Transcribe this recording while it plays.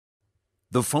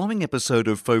The following episode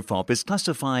of FOFOP is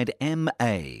classified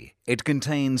MA. It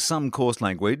contains some coarse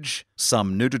language,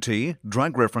 some nudity,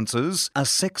 drug references, a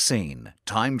sex scene,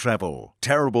 time travel,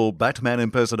 terrible Batman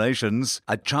impersonations,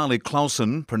 a Charlie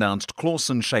Clausen, pronounced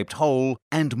Clausen-shaped hole,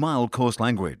 and mild coarse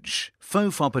language.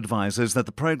 FOFOP advises that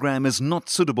the program is not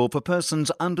suitable for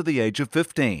persons under the age of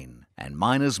 15, and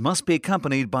minors must be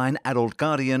accompanied by an adult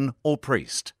guardian or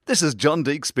priest. This is John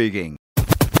Deek speaking.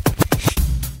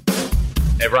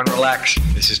 Everyone relax.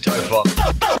 This is FOFOP.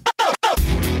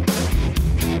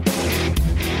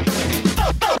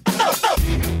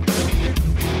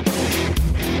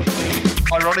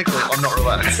 Ironically, I'm not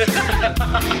relaxed.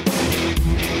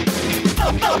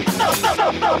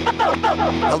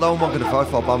 Hello and welcome to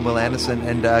FOFOP. I'm Will Anderson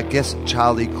and guest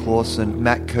Charlie Clausen.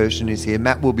 Matt Kirshen is here.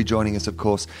 Matt will be joining us, of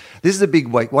course. This is a big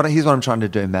week. Here's what I'm trying to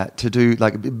do, Matt, to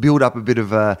build up a bit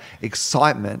of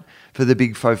excitement for the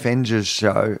big Fofengers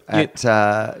show at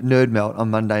Nerd Melt on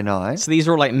Monday night. So these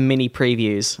are all like mini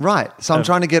previews. Right. So I'm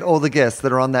trying to get all the guests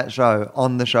that are on that show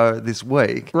on the show this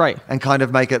week. Right. And kind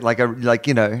of make it I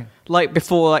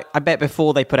bet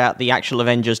before they put out the actual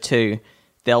Avengers 2,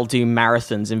 they'll do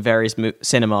marathons in various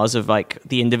cinemas of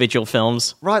the individual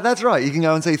films. Right, that's right. You can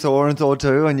go and see Thor and Thor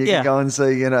 2, and you can go and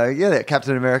see,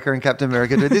 Captain America and Captain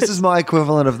America 2. This is my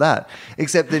equivalent of that,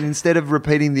 except that instead of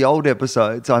repeating the old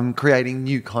episodes, I'm creating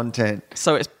new content.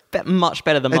 So it's much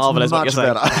better than Marvel, is what you're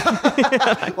saying.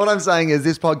 Better. What I'm saying is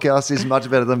this podcast is much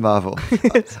better than Marvel.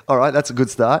 All right, that's a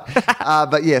good start.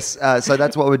 But yes, so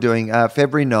that's what we're doing.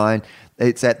 February 9,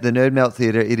 it's at the Nerd Melt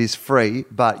Theatre. It is free,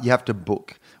 but you have to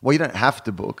book. Well, you don't have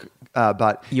to book,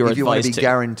 but if you want to be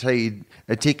guaranteed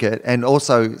a ticket, and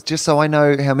also just so I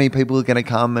know how many people are going to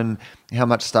come and how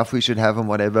much stuff we should have and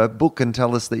whatever, book and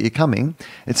tell us that you're coming.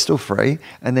 It's still free,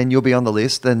 and then you'll be on the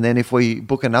list. And then if we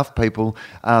book enough people,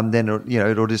 then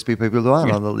it'll just be people who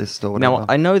aren't on the list or whatever. Now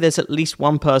I know there's at least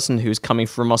one person who's coming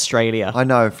from Australia. I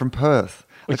know, from Perth.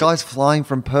 The guy's flying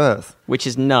from Perth. Which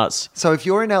is nuts. So if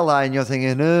you're in LA and you're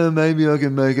thinking, maybe I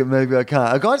can make it, maybe I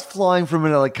can't. A guy's flying from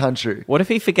another country. What if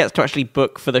he forgets to actually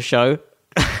book for the show?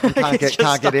 Can't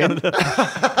get in?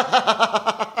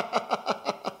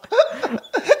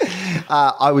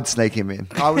 I would sneak him in.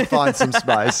 I would find some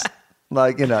space,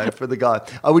 for the guy.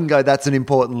 I wouldn't go, that's an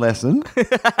important lesson.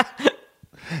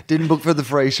 Didn't book for the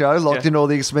free show, locked in all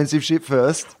the expensive shit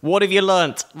first. What have you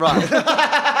learnt? Right.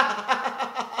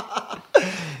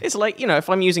 It's if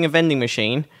I'm using a vending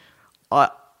machine,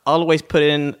 I'll always put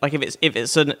in, if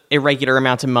it's an irregular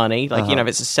amount of money, if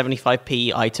it's a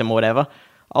 75p item or whatever,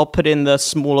 I'll put in the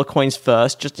smaller coins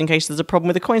first, just in case there's a problem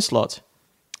with the coin slot.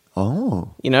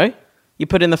 Oh. You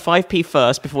put in the 5p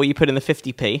first before you put in the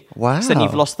 50p. Wow. So then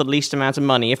you've lost the least amount of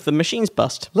money if the machine's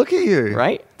bust. Look at you.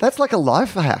 Right? That's like a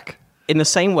life hack. In the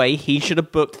same way, he should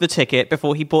have booked the ticket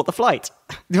before he bought the flight.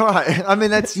 Right. I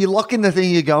mean, you lock in the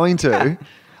thing you're going to.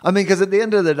 I mean, because at the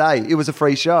end of the day, it was a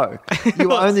free show. You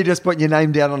were only just putting your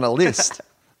name down on a list.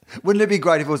 Wouldn't it be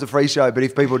great if it was a free show, but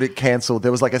if people did cancel,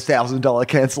 there was $1,000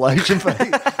 cancellation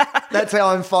fee? That's how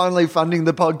I'm finally funding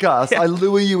the podcast. I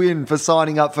lure you in for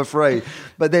signing up for free.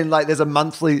 But then there's a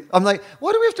monthly, I'm like,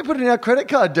 why do we have to put in our credit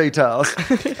card details?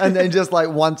 And then just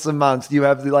once a month, you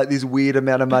have this weird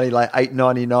amount of money,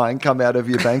 $8.99 come out of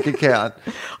your bank account.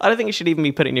 I don't think you should even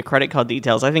be putting your credit card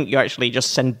details. I think you actually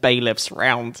just send bailiffs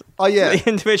round to the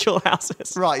individual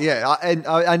houses. Right, yeah.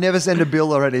 I never send a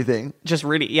bill or anything. Just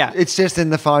really, It's just in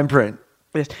the fine print.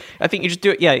 I think you just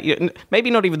do it,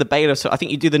 maybe not even the bailiffs. I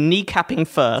think you do the kneecapping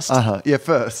first. Yeah,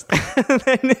 first.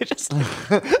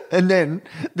 And then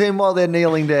then while they're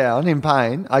kneeling down in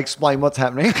pain, I explain what's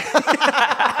happening.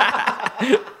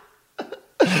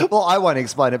 Well, I won't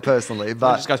explain it personally,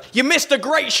 but... Just goes, you missed a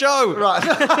great show! Right.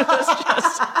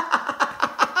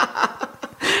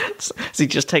 So he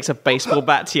just takes a baseball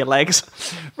bat to your legs.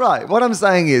 Right. What I'm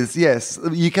saying is, yes,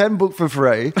 you can book for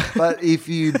free, but if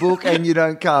you book and you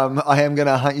don't come, I am going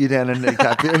to hunt you down and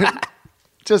kneecap you.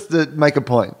 Just to make a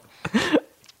point.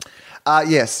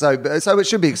 Yes, so it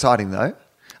should be exciting, though.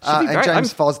 And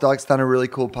James Fosdyke's done a really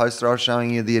cool poster. I was showing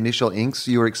you the initial inks.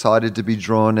 You were excited to be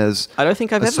drawn as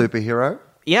superhero.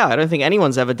 Yeah, I don't think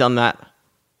anyone's ever done that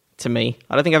to me.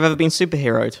 I don't think I've ever been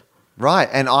superheroed. Right,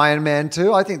 and Iron Man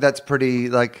too. I think that's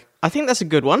pretty, I think that's a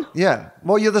good one. Yeah.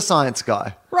 Well, you're the science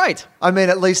guy. Right. I mean,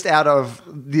 at least out of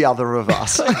the other of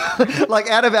us.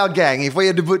 Out of our gang, if we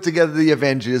had to put together the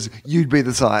Avengers, you'd be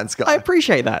the science guy. I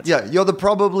appreciate that. Yeah, you're the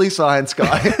probably science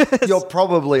guy. You're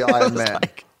probably Iron Man.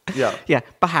 Yeah,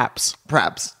 perhaps.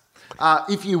 Perhaps.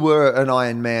 If you were an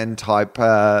Iron Man type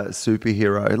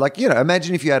superhero, like,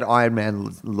 imagine if you had Iron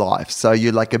Man life. So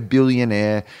you're like a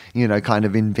billionaire, kind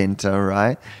of inventor,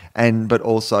 right? But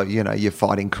also, you're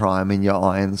fighting crime in your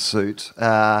iron suit.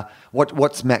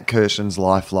 What's Matt Kirshen's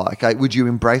life like? Would you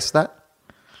embrace that?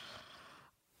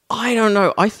 I don't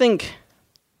know. I think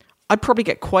I'd probably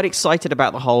get quite excited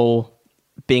about the whole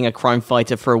being a crime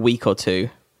fighter for a week or two.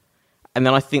 And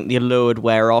then I think the allure would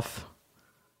wear off.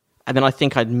 And then I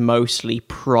think I'd mostly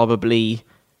probably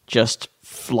just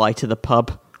fly to the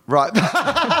pub. Right.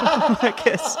 I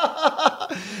guess.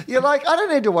 You're like, I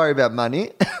don't need to worry about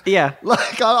money. Yeah.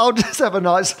 Like, I'll just have a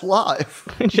nice life.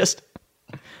 Just,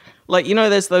 like,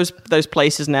 there's those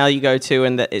places now you go to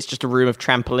and it's just a room of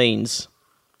trampolines.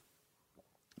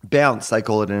 Bounce, they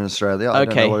call it in Australia. I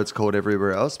don't know what it's called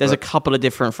everywhere else. There's a couple of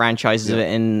different franchises of it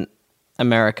in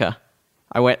America.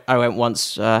 I went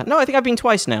once. No, I think I've been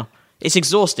twice now. It's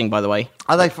exhausting, by the way.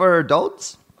 Are they for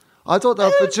adults? I thought they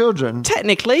were for children.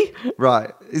 Technically. Right.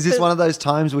 Is this one of those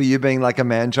times where you being like a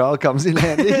man-child comes in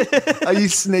handy? Are you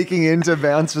sneaking into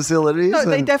Bounce facilities? No,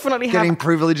 they definitely have. Getting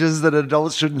privileges that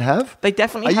adults shouldn't have? They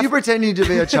definitely have. Are you pretending to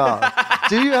be a child?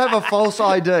 Do you have a false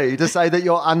ID to say that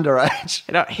you're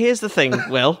underage? Here's the thing,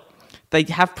 Will. They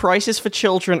have prices for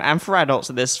children and for adults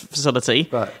at this facility.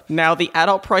 Right. Now, the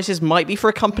adult prices might be for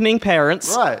accompanying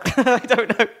parents. Right. I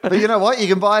don't know. But you know what? You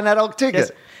can buy an adult ticket.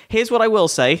 Yes. Here's what I will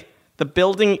say. The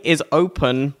building is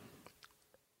open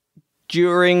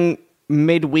during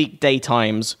midweek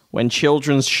daytimes when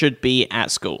children should be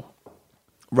at school.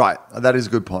 Right. That is a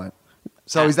good point.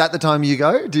 So is that the time you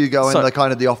go? Do you go in the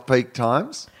kind of the off-peak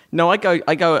times? No, I go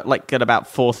at about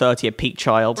 4:30 at peak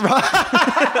child. Right.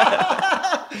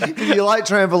 You like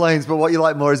trampolines, but what you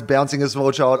like more is bouncing a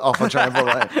small child off a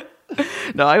trampoline.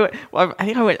 No,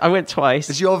 I went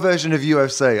twice. It's your version of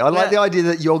UFC. I like the idea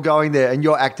that you're going there and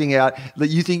you're acting out that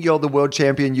you think you're the world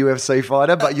champion UFC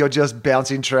fighter, but you're just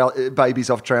bouncing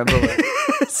babies off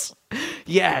trampolines.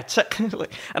 Yeah,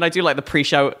 and I do like the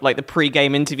pre-show, like the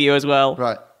pre-game interview as well.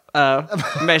 Right.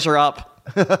 Measure up.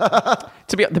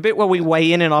 To be the bit where we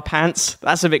weigh in our pants,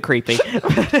 that's a bit creepy.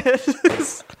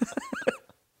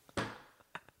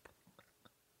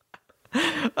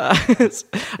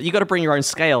 You got to bring your own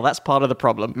scale. That's part of the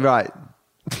problem. Right.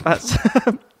 That's.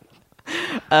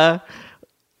 God,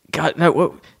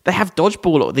 no. They have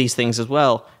dodgeball at these things as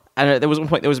well. And there was one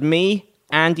point. There was me,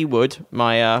 Andy Wood,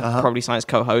 my Probably Science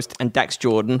co-host, and Dax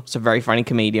Jordan, who's a very funny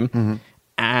comedian,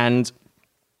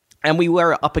 and we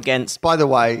were up against... By the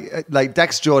way, like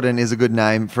Dax Jordan is a good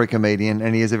name for a comedian,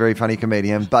 and he is a very funny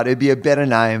comedian, but it'd be a better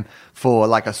name for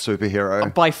like a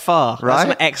superhero. By far. Right?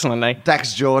 That's an excellent name.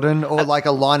 Dax Jordan, or like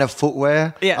a line of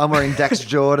footwear. Yeah. I'm wearing Dax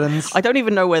Jordans. I don't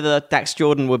even know whether Dax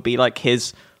Jordan would be like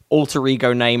his alter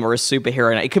ego name or a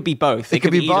superhero name. It could be both. It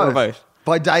could be either or both.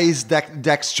 By day he's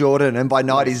Dax Jordan, and by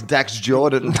night he's Dax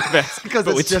Jordan. But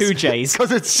with two J's.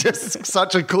 Because it's just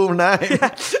such a cool name.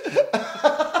 Yeah.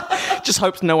 Just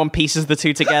hopes no one pieces the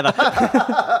two together.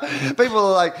 People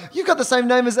are like, "You've got the same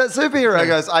name as that superhero." I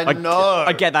goes, I know.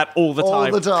 I get that all the time. All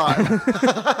the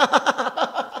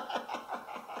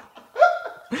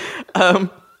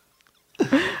time.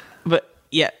 But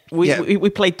yeah, we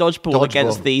played dodgeball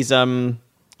against these.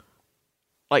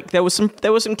 Like there was some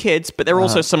kids, but there were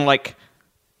also some like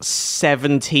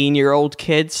 17-year-old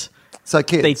kids. So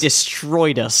kids, they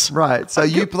destroyed us. Right. So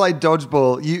you played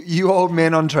dodgeball. You old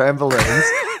men on trampolines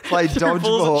played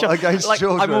dodgeball against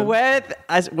children. I'm aware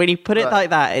as when you put it like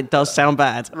that, it does sound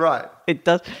bad. Right. It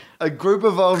does. A group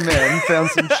of old men found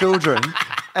some children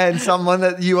and someone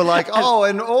that you were like, oh,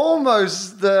 and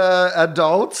almost the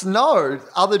adults. No,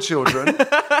 other children.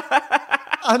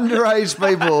 Underage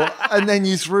people, and then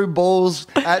you threw balls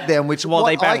at them, which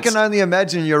I can only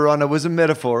imagine, Your Honour, was a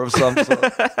metaphor of some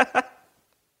sort.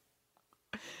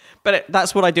 But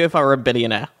that's what I do if I were a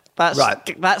billionaire. That's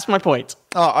right. That's my point.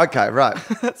 Oh, okay, right.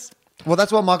 Well,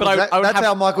 that's what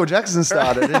how Michael Jackson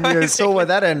started, and you saw where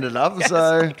that ended up. Yes.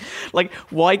 So, like,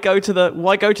 why go to the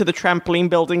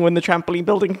trampoline building when the trampoline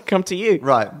building can come to you?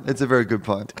 Right. It's a very good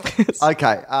point.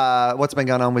 Okay. What's been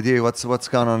going on with you? What's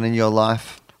going on in your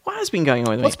life? What has been going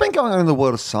on with me? What's been going on in the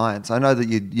world of science? I know that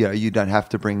you don't have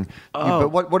to bring...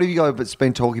 but what have you guys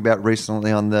been talking about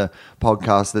recently on the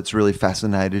podcast that's really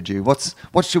fascinated you? What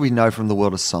should we know from the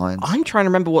world of science? I'm trying to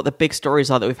remember what the big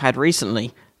stories are that we've had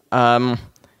recently. Looks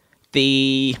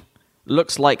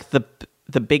like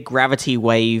the big gravity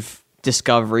wave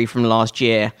discovery from last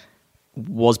year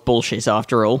was bullshit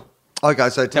after all. Okay,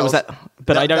 so tell us...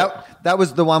 That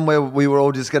was the one where we were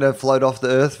all just going to float off the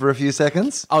Earth for a few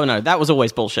seconds? Oh, no, that was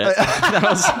always bullshit.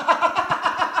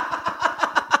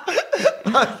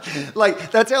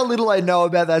 Like, that's how little I know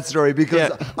about that story,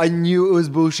 because I knew it was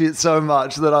bullshit so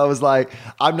much that I was like,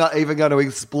 I'm not even going to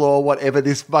explore whatever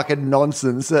this fucking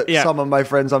nonsense that some of my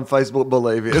friends on Facebook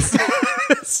believe is.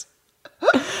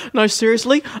 No,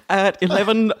 seriously, at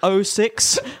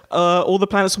 11:06, all the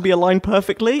planets will be aligned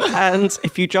perfectly, and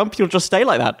if you jump, you'll just stay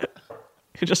like that.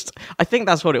 I think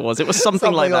that's what it was. It was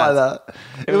something like that.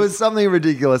 It was something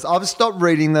ridiculous. I've stopped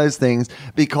reading those things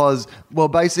because, well,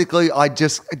 basically, I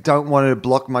just don't want to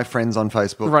block my friends on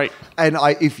Facebook. Right. And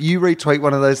if you retweet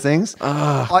one of those things,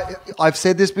 I've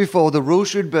said this before, the rule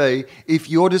should be, if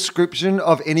your description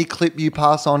of any clip you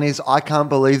pass on is, I can't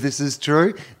believe this is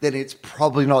true, then it's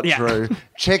probably not true.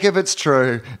 Check if it's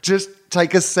true. Just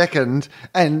take a second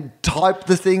and type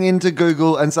the thing into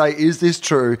Google and say, is this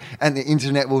true? And the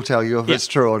internet will tell you if it's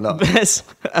true or not. There's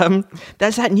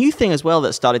that new thing as well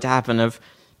that started to happen of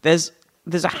there's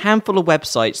a handful of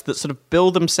websites that sort of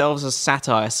bill themselves as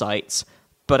satire sites,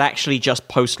 but actually just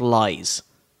post lies.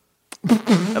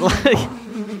 Like,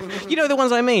 you know the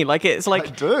ones I mean? Like, it's like...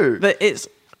 I do.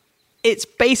 It's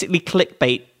basically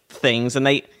clickbait things,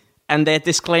 and their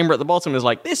disclaimer at the bottom is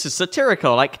like, this is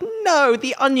satirical. Like, no,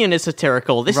 The Onion is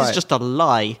satirical. This is just a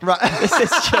lie. Right.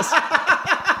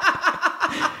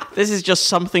 This is just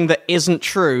something that isn't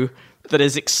true that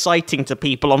is exciting to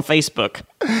people on Facebook.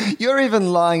 You're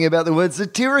even lying about the word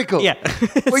satirical. Yeah.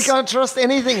 We can't trust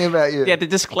anything about you. Yeah, the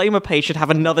disclaimer page should have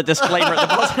another disclaimer at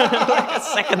the bottom. Like a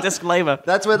second disclaimer.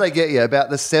 That's where they get you, about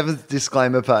the 7th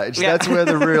disclaimer page. Yeah. That's where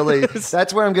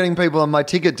that's where I'm getting people on my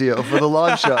ticket deal for the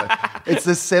live show. It's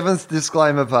the 7th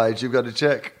disclaimer page you've got to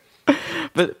check.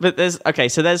 But there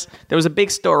was a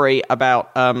big story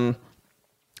about and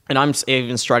I'm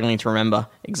even struggling to remember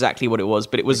exactly what it was,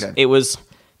 but it was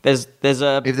there's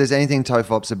a... If there's anything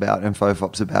TOEFOP's about and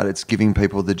FOFOP's about, it's giving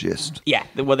people the gist. Yeah,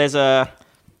 well, there's a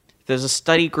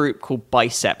study group called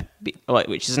BICEP,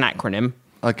 which is an acronym.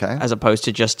 Okay. As opposed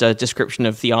to just a description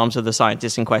of the arms of the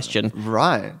scientists in question.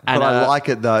 Right. But I like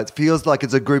it, though. It feels like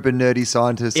it's a group of nerdy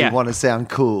scientists who want to sound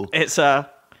cool. It's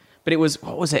but it was,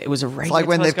 what was it? It was a radio It's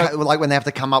like when they have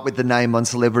to come up with the name on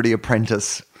Celebrity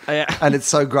Apprentice. Yeah. And it's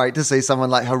so great to see someone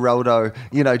like Geraldo,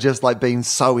 just like being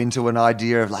so into an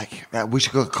idea of like, we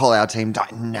should call our team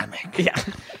dynamic. Yeah.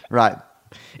 Right.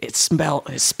 It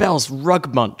spells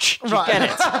rug munch. Do you get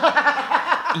it?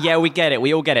 Yeah, we get it.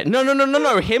 We all get it.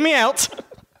 No. Hear me out.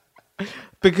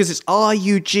 Because it's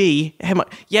R-U-G.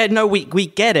 Yeah, no, we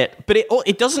get it. But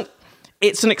it doesn't...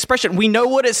 It's an expression. We know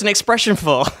what it's an expression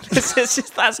for.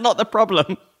 That's not the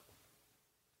problem.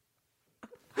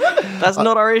 That's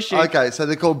not our issue. Okay, so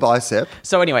they're called BICEP.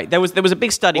 So anyway, there was a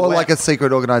big study. Or like a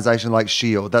secret organisation like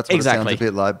SHIELD. That's what it sounds a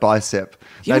bit like, BICEP.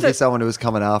 Maybe someone who was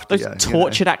coming after you.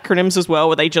 Tortured acronyms as well,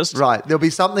 where they just... Right, there'll be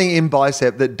something in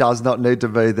BICEP that does not need to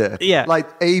be there. Yeah. Like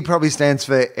E probably stands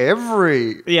for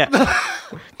every... Yeah.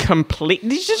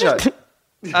 Completely...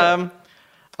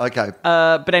 Okay.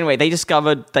 But anyway, they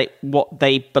discovered what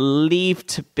they believed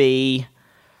to be...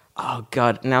 Oh,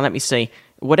 God. Now, let me see.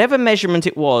 Whatever measurement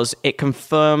it was, it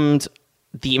confirmed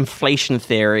the inflation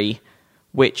theory,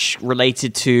 which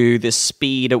related to the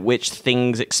speed at which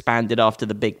things expanded after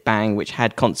the Big Bang, which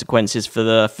had consequences for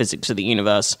the physics of the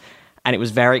universe. And it was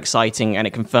very exciting, and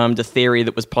it confirmed a theory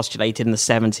that was postulated in the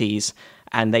 70s,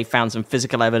 and they found some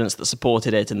physical evidence that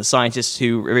supported it. And the scientists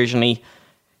who originally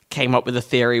came up with the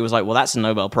theory was like, well, that's a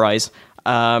Nobel Prize.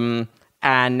 And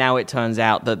now it turns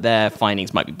out that their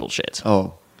findings might be bullshit.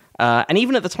 Oh. And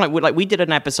even at the time, we did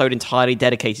an episode entirely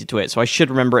dedicated to it, so I should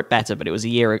remember it better, but it was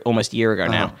almost a year ago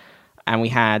now. And we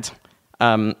had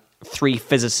 3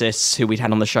 physicists who we'd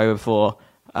had on the show before,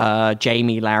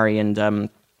 Jamie, Larry, and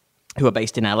who are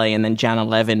based in LA, and then Jana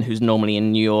Levin, who's normally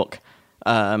in New York.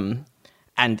 And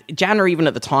Jana, even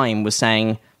at the time, was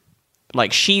saying...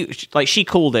 she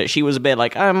called it. She was a bit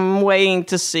like, I'm waiting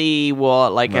to see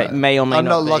what, it may or may not be. I'm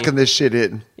not locking this shit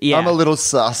in. Yeah. I'm a little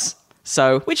sus.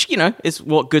 So, which, is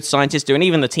what good scientists do. And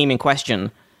even the team in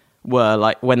question were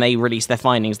like, when they released their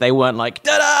findings, they weren't like,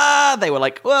 da-da! They were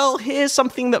like, well, here's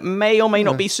something that may or may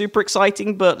not be super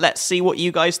exciting, but let's see what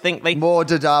you guys think. More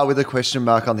da-da with a question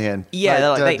mark on the end. Yeah.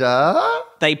 Like, da-da?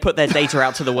 They put their data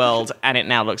out to the world, and it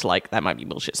now looks like that might be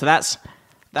bullshit. So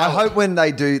I hope when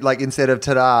they do, instead of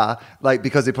ta-da,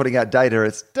 because they're putting out data,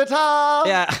 it's ta-da!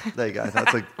 Yeah. There you go.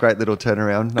 That's a great little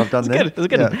turnaround I've done there. That's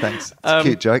good. Yeah, thanks. It's a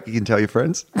cute joke. You can tell your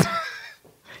friends.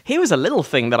 Here was a little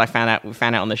thing that we found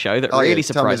out on the show that really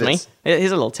surprised me.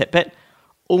 Here's a little tidbit.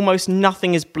 Almost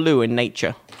nothing is blue in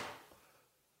nature.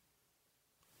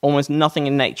 Almost nothing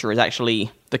in nature is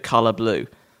actually the color blue.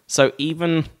 So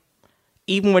even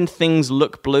when things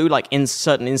look blue, like in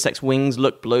certain insects' wings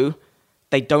look blue,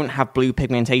 they don't have blue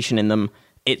pigmentation in them.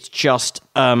 It's just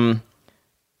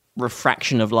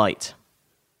refraction of light.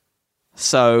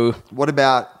 So... What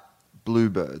about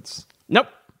bluebirds? Nope.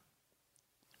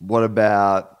 What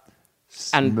about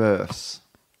And- Smurfs?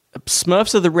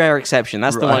 Smurfs are the rare exception.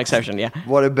 That's the one exception, yeah.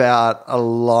 What about a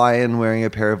lion wearing a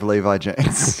pair of Levi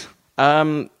jeans?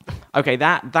 Okay,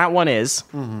 that one is.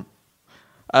 Mm-hmm.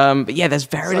 But yeah, there's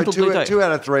very little blue dot. 2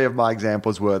 out of 3 of my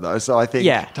examples were, though. So I think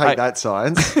take that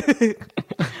science.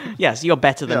 Yes, you're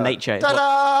better than nature.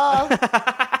 Ta-da!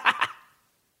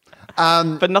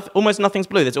 But almost nothing's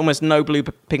blue. There's almost no blue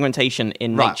pigmentation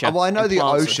in nature. Well, I know In the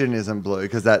plants. ocean isn't blue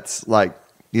because that's like,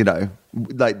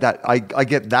 like that. I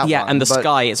get that Yeah, one. and the but-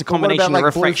 sky, it's a but what combination about, of like,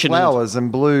 reflection blue and- flowers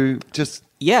and blue just...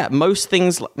 Yeah, most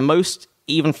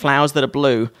even flowers that are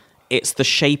blue, it's the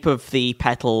shape of the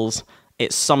petals.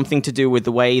 It's something to do with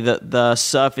the way that the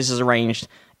surface is arranged.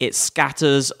 It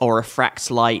scatters or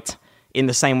refracts light in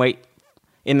the same way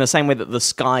that the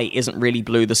sky isn't really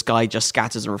blue. The sky just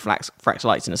scatters and refracts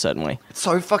lights in a certain way. It's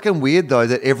so fucking weird, though,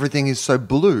 that everything is so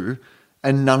blue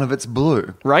and none of it's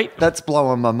blue. Right? That's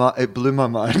blowing my mind. It blew my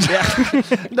mind. Yeah.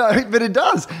 No, but it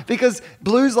does. Because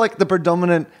blue's like the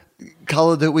predominant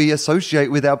color that we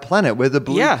associate with our planet. We're the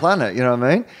blue planet, you know what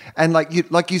I mean? And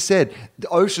like you said, the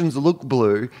oceans look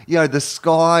blue. The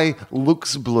sky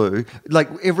looks blue. Like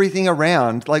everything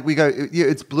around, like we go,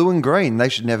 it's blue and green. They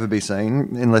should never be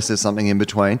seen unless there's something in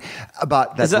between.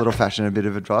 But that's a little fashion, a bit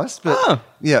of advice. But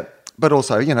yeah, but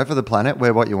also, for the planet,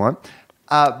 wear what you want.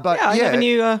 I never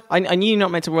knew. I knew you're not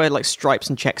meant to wear like stripes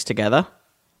and checks together.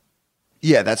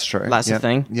 Yeah, that's true. That's the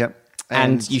thing. Yep.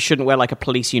 And you shouldn't wear like a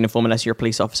police uniform unless you're a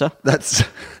police officer. That's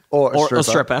or a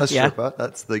stripper. A stripper. Yeah.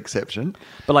 That's the exception.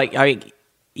 But I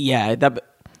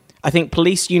think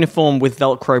police uniform with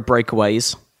Velcro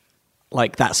breakaways,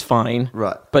 like that's fine.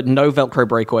 Right. But no Velcro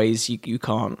breakaways, you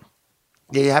can't.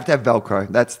 Yeah, you have to have Velcro.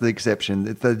 That's the exception.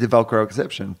 It's the Velcro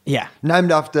exception. Yeah.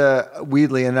 Named after,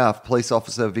 weirdly enough, police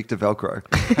officer Victor Velcro.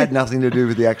 Had nothing to do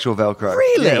with the actual Velcro.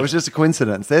 Really? Yeah, it was just a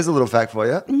coincidence. There's a little fact for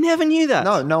you. Never knew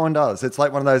that. No one does. It's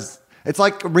like one of those... It's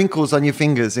like wrinkles on your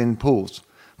fingers in pools.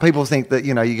 People think that,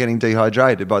 you're getting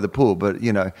dehydrated by the pool, but,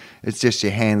 it's just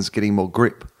your hands getting more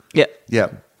grip. Yeah. Yeah.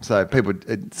 So people...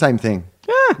 Same thing.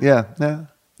 Yeah.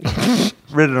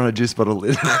 Read it on a juice bottle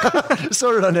lid.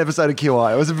 Saw it on an episode of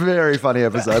QI. It was a very funny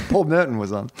episode. Paul Merton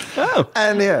was on. Oh.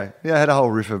 And I had a whole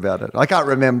riff about it. I can't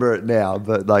remember it now,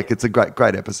 but it's a great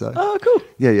episode. Oh, cool.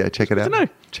 Yeah, check it out. Good to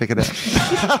know. Check it out.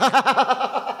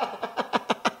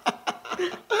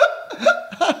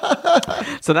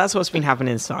 So that's what's been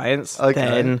happening in science. Okay,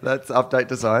 Then that's update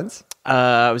to science.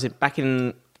 I was back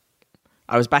in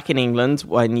England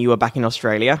when you were back in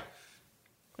Australia.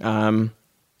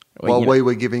 While we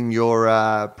were giving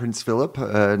your Prince Philip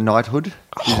knighthood.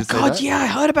 Did you see God, that? yeah, I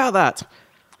heard about that.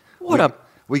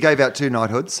 We gave out 2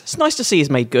 knighthoods. It's nice to see he's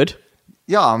made good.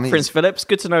 Yeah, I mean... Prince Philip's,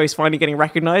 good to know he's finally getting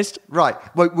recognised. Right.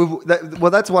 Well,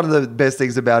 that's one of the best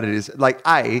things about it is,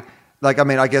 I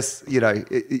guess,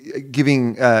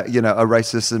 giving, a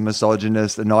racist and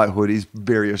misogynist a knighthood is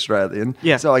very Australian.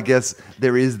 Yeah. So I guess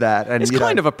there is that. And It's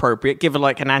kind of appropriate, given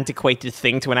like an antiquated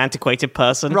thing to an antiquated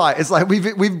person. Right. It's like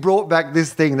we've brought back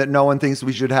this thing that no one thinks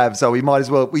we should have, so we might as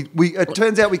well. It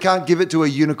turns out we can't give it to a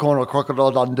unicorn or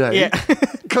crocodile Dundee. Yeah.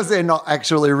 Because they're not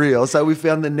actually real. So we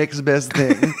found the next best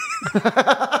thing.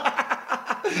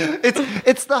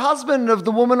 It's the husband of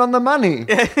the woman on the money.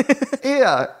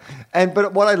 Yeah.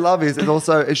 But what I love is it's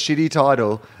also a shitty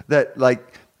title that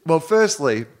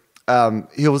firstly,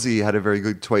 Hilsey had a very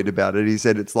good tweet about it. He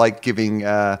said it's like giving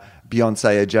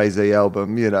Beyonce a Jay-Z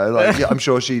album, I'm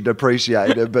sure she'd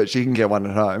appreciate it, but she can get one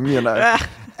at home,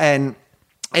 And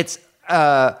it's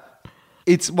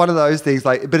one of those things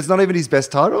but it's not even his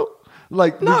best title.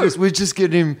 We just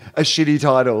give him a shitty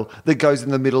title that goes in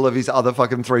the middle of his other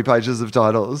fucking 3 pages of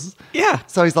titles. Yeah.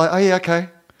 So he's like, oh yeah, okay,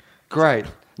 great.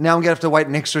 Now I'm going to have to wait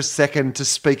an extra second to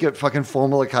speak at fucking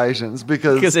formal occasions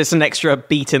because it's an extra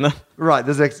beat in the... Right,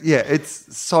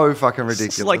 it's so fucking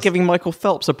ridiculous. It's like giving Michael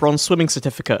Phelps a bronze swimming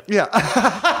certificate. Yeah.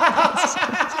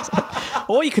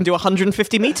 Or you can do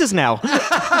 150 meters now.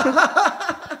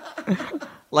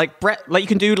 Brett, you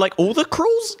can do all the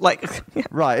crawls,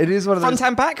 right. It is one of those front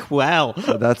and back. Wow,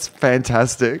 that's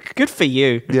fantastic. Good for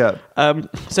you. Yeah.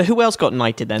 So who else got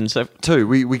knighted then? So 2.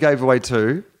 We gave away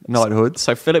 2 knighthoods.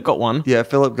 So Philip got 1. Yeah,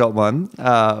 Philip got 1.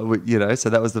 So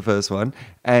that was the first one,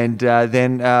 and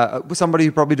then somebody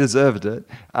who probably deserved it,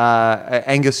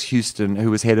 Angus Houston,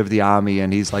 who was head of the army,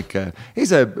 and he's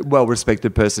a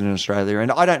well-respected person in Australia,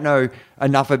 and I don't know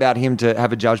enough about him to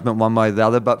have a judgment one way or the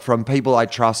other, but from people I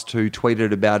trust who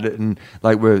tweeted about it and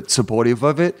were supportive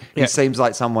of it, he seems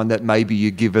like someone that maybe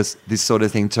you give us this sort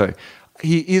of thing too.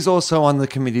 He is also on the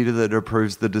committee that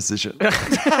approves the decision.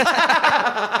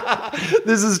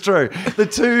 This is true. The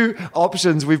two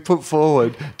options we've put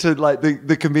forward to like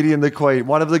the committee and the Queen,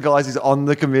 one of the guys is on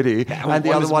the committee and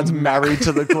the other one's married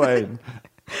to the Queen.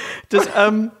 Does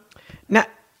now,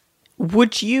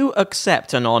 would you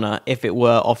accept an honour if it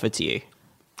were offered to you?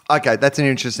 Okay, that's an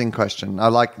interesting question. I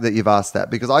like that you've asked that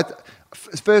because I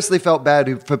firstly felt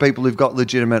bad for people who've got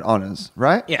legitimate honours,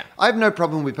 right? Yeah. I have no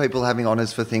problem with people having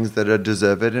honours for things that are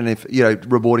deserved and if,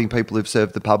 rewarding people who've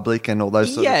served the public and all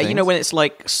those sort of things. Yeah, when it's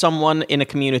like someone in a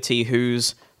community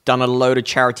who's done a load of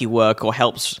charity work or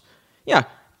helps,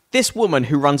 this woman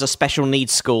who runs a special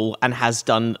needs school and has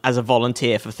done as a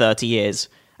volunteer for 30 years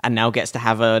and now gets to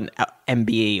have an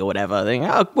MBE or whatever. They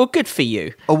think, oh, well, good for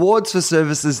you. Awards for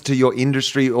services to your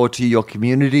industry or to your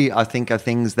community, I think, are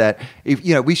things that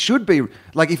we should be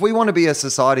like. If we want to be a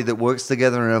society that works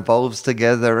together and evolves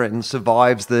together and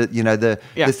survives the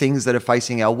things that are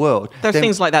facing our world, there's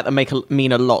things like that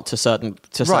mean a lot to certain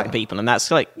people, and that's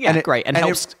like great and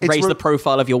helps raise the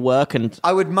profile of your work. And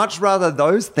I would much rather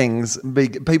those things be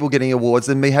people getting awards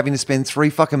than me having to spend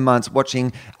 3 fucking months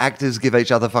watching actors give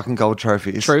each other fucking gold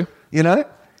trophies. True.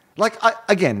 Like,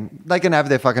 again, they can have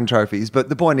their fucking trophies, but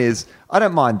the point is, I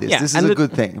don't mind this. Yeah, this is a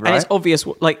good thing, right? And it's obvious,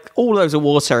 like, all those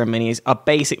award ceremonies are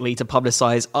basically to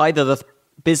publicise either the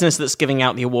business that's giving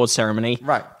out the award ceremony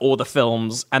right, or the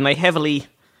films, and they heavily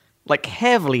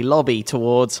lobby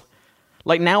towards...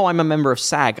 Like, now I'm a member of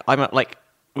SAG,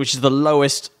 which is the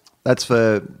lowest... That's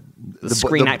for... The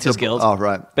Screen Actors Guild. Oh,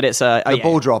 right. But it's the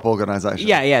ball drop organisation.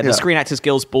 Yeah, the Screen Actors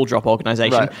Guild's ball drop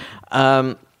organisation.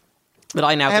 Right. But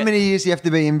I now How many years do you have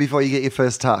to be in before you get your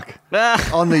first tuck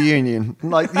on the union?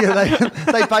 Like,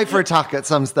 they pay for a tuck at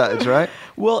some stage, right?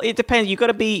 Well, it depends. You've got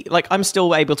to be, like, I'm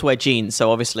still able to wear jeans, so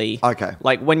obviously, okay,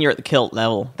 like, when you're at the kilt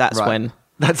level, that's right. when...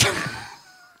 That's...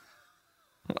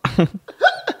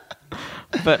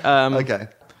 But, okay.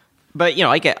 But,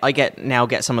 I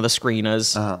get some of the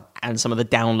screeners and some of the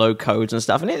download codes and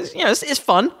stuff, and it's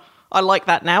fun. I like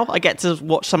that now. I get to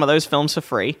watch some of those films for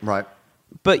free. Right.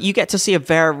 But you get to see a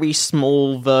very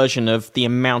small version of the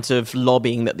amount of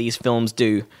lobbying that these films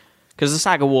do. Because the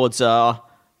SAG Awards are,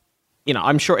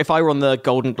 I'm sure if I were on the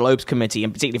Golden Globes committee,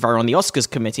 and particularly if I were on the Oscars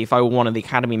committee, if I were one of the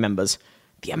Academy members,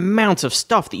 the amount of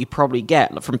stuff that you probably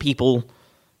get from people,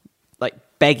 like,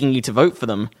 begging you to vote for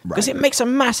them. Because it makes a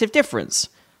massive difference.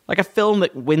 Like, a film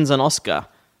that wins an Oscar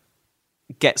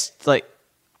gets, like,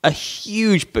 a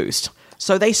huge boost.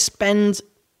 So they spend...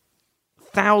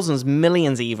 thousands,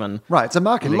 millions even. Right, it's a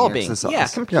marketing lobbying. exercise. Yeah,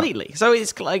 completely. Yeah. So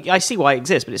it's like, I see why it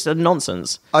exists, but it's a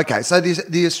nonsense. Okay, so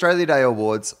the Australia Day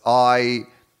Awards, I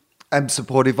am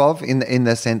supportive of in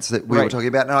the sense that we were talking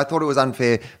about, and I thought it was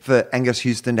unfair for Angus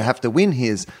Houston to have to win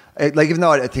his. Like, even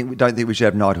though I don't think we should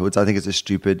have knighthoods, I think it's a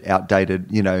stupid,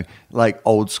 outdated, like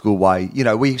old school way.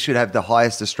 We should have the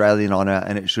highest Australian honour,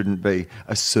 and it shouldn't be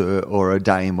a sir or a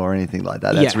dame or anything like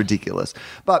that. That's ridiculous.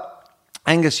 But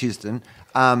Angus Houston.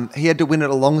 He had to win it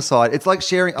alongside. It's like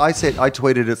sharing. I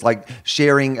tweeted. It's like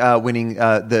sharing winning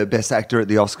the best actor at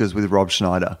the Oscars with Rob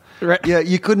Schneider. Right. Yeah,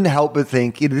 you couldn't help but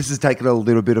think this has taken a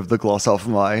little bit of the gloss off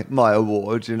my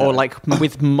award. Or like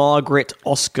with Margaret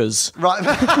Oscars, right?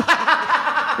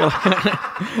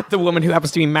 The woman who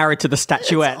happens to be married to the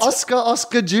statuette. It's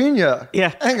Oscar Jr.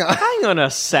 Yeah. Hang on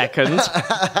a second.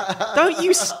 Don't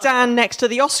you stand next to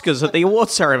the Oscars at the award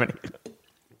ceremony?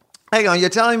 Hang on, you're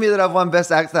telling me that I've won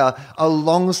Best Actor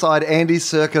alongside Andy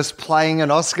Serkis playing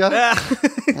an Oscar?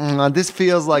 This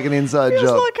feels like an inside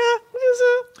job.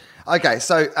 Okay,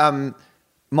 so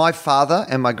my father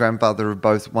and my grandfather have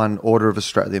both won Order of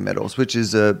Australia medals, which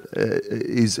is a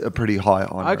pretty high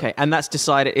honour. Okay, and that's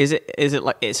decided. Is it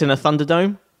like it's in a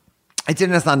Thunderdome? It's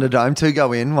in a Thunderdome. 2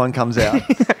 go in, 1 comes out.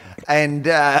 And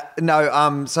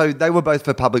so they were both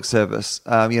for public service.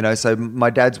 So my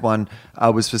dad's one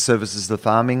was for services to the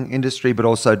farming industry, but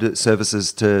also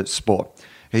services to sport.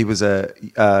 He was a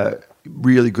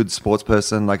really good sports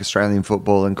person, like Australian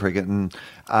football and cricket, and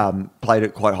played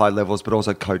at quite high levels, but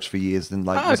also coached for years and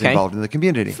was involved in the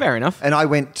community. Fair enough. And I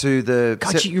went to the...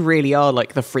 God, you really are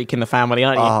like the freak in the family,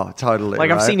 aren't you? Oh, totally.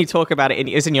 Like, I've seen you talk about it.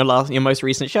 It was in your most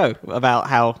recent show about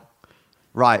how...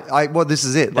 Right. This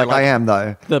is it. Like I am,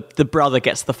 though. The brother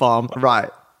gets the farm. Right.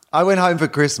 I went home for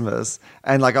Christmas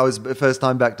and I was the first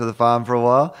time back to the farm for a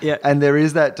while. Yeah. And there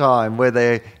is that time where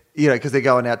they, because they're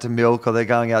going out to milk or they're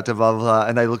going out to blah, blah, blah,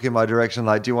 and they look in my direction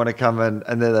like, do you want to come in?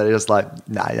 And then they're just like,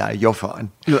 no, you're fine.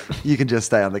 You can just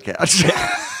stay on the couch.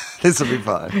 This will be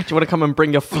fine. Do you want to come and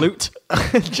bring your flute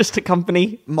just to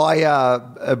accompany? My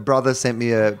brother sent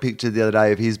me a picture the other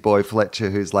day of his boy Fletcher,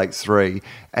 who's like 3,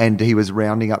 and he was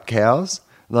rounding up cows.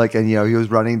 Like, and, he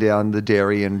was running down the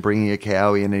dairy and bringing a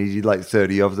cow in, and he did like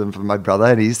 30 of them for my brother,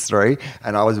 and he's 3.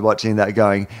 And I was watching that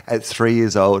going, at 3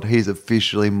 years old, he's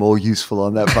officially more useful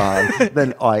on that farm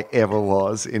than I ever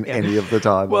was in any of the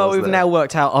time. Well, we've now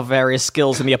worked out our various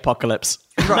skills in the apocalypse.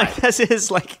 Right. This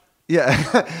is like...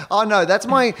 Yeah. Oh, no, that's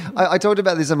I talked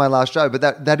about this in my last show, but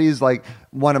that is like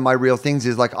one of my real things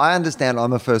is like, I understand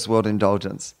I'm a first world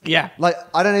indulgence. Yeah. Like,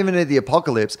 I don't even need the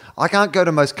apocalypse. I can't go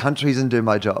to most countries and do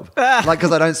my job. Like,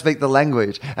 because I don't speak the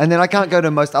language. And then I can't go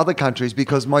to most other countries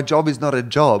because my job is not a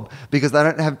job, because they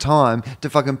don't have time to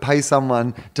fucking pay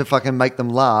someone to fucking make them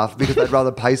laugh, because they'd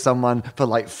rather pay someone for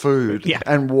like food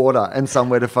and water and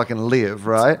somewhere to fucking live,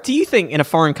 right? Do you think in a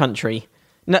foreign country,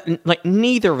 like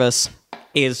neither of us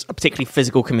is a particularly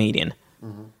physical comedian.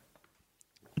 Mm-hmm.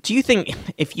 Do you think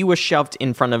if you were shoved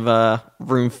in front of a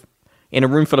room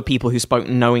full of people who spoke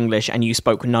no English and you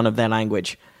spoke none of their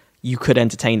language, you could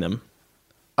entertain them?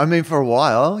 I mean, for a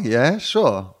while, yeah,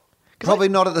 sure. Probably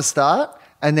not at the start.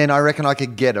 And then I reckon I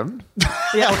could get them.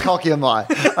 How cocky am I?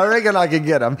 I reckon I could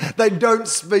get them. They don't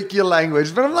speak your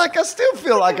language, but I'm like, I still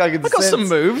feel like I could. I got some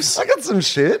moves. I got some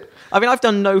shit. I mean, I've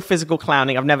done no physical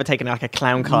clowning. I've never taken like a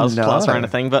clown class or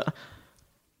anything, but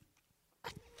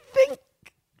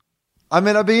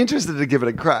I'd be interested to give it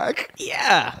a crack.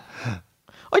 Yeah.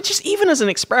 Or just even as an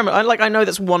experiment. I know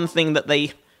that's one thing that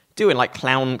they do in like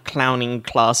clowning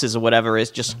classes or whatever,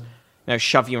 is just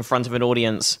shove you in front of an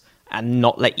audience and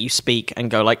not let you speak and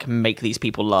go like, make these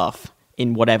people laugh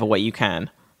in whatever way you can.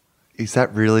 Is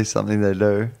that really something they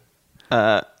do?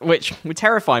 Which would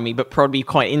terrify me, but probably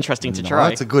quite interesting to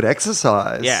try. It's a good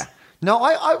exercise. Yeah. No,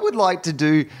 I would like to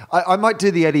do... I might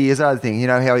do the Eddie Izzard thing. You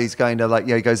know how he's going to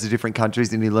he goes to different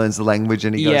countries and he learns the language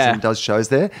and he goes and does shows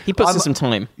there? He puts in some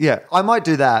time. Yeah, I might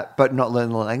do that, but not learn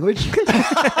the language.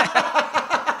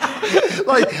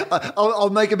 I'll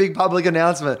make a big public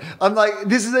announcement. I'm like,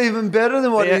 this is even better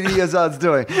than what Eddie Izzard's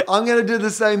doing. I'm going to do the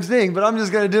same thing, but I'm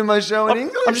just going to do my show in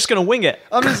English. I'm just going to wing it.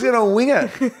 I'm just going to wing it.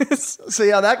 See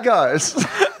how that goes.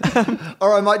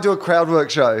 Or I might do a crowd work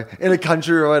show in a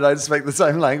country where I don't speak the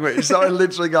same language. So I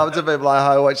literally go up to people like,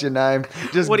 hi, what's your name?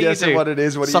 Just guess what it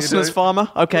is. What do you do? Sustenance farmer?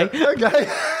 Okay.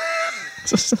 Okay.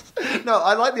 No,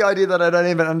 I like the idea that I don't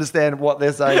even understand what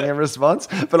they're saying in response,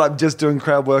 but I'm just doing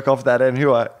crowd work off that and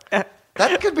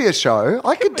that could be a show.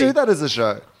 I could do that as a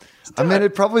show. I mean,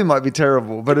 it probably might be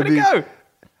terrible, but it'd be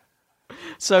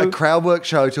a crowd work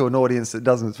show to an audience that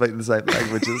doesn't speak the same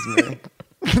language as me.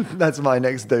 That's my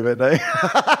next DVD.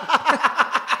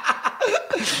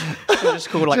 Just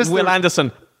called like Will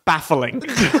Anderson. Baffling.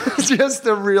 Just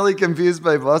to really confuse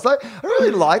people. I was like, I really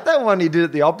like that one he did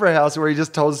at the Opera House where he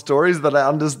just told stories that I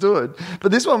understood.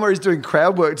 But this one where he's doing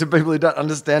crowd work to people who don't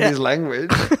understand his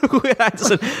language. Will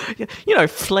Anderson,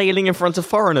 flailing in front of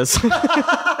foreigners.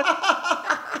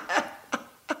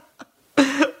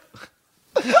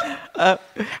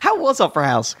 How was Opera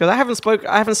House? Because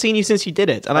I haven't seen you since you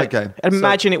did it. And I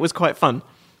imagine it was quite fun.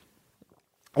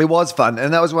 It was fun,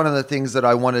 and that was one of the things that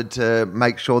I wanted to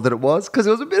make sure that it was, because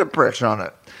there was a bit of pressure on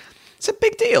it. It's a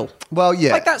big deal. Well,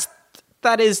 yeah. Like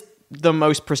that is the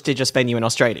most prestigious venue in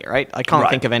Australia, right? I can't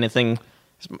think of anything.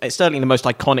 It's certainly the most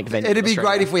iconic venue. It'd be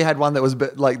great if we had one that was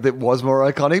that was more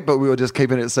iconic, but we were just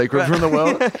keeping it secret from the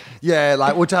world. Yeah,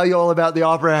 like we'll tell you all about the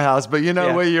Opera House, but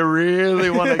where you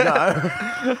really want to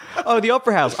go. Oh, the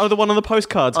Opera House. Oh, the one on the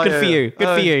postcards. Good for you.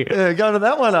 Good for you. Yeah, going to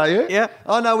that one, are you? Yeah.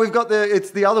 Oh no, we've got it's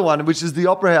the other one, which is the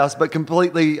Opera House, but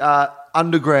completely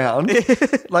underground.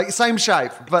 Like same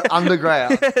shape, but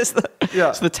underground. It's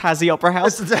the Tassie Opera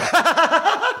House.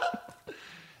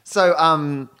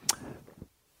 So,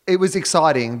 it was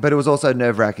exciting, but it was also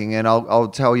nerve-wracking, and I'll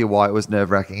tell you why it was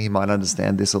nerve-wracking. You might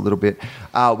understand this a little bit,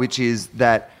 which is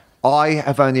that I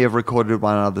have only ever recorded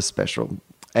one other special.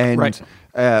 And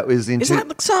it was Is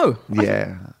that so?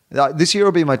 Yeah. This year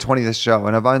will be my 20th show,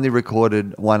 and I've only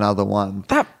recorded one other one.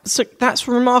 That's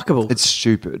remarkable. It's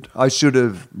stupid. I should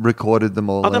have recorded them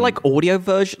all. Are there like audio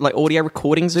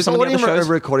recordings of some of the other shows? There's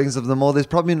recordings of them all. There's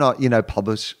probably not,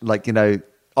 published,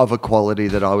 of a quality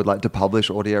that I would like to publish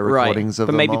audio recordings of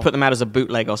them. But maybe all. Put them out as a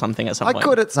bootleg or something at some point. I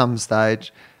could at some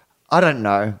stage. I don't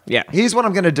know. Yeah. Here's what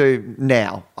I'm going to do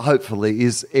now, hopefully,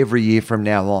 is every year from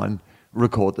now on,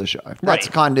 record the show. That's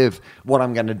kind of what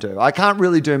I'm going to do. I can't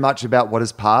really do much about what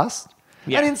has passed.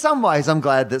 Yeah. And in some ways, I'm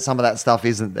glad that some of that stuff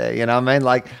isn't there. You know what I mean?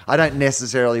 Like, I don't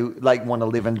necessarily want to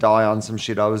live and die on some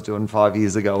shit I was doing 5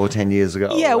 years ago or 10 years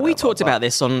ago. Yeah, we talked about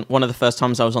this on one of the first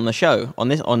times I was on the show, on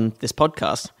this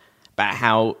podcast, about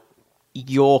how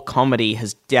your comedy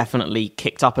has definitely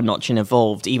kicked up a notch and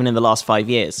evolved even in the last 5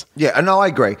 years. Yeah, no, I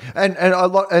agree, and a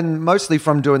lot, and mostly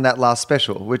from doing that last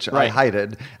special, which I Right.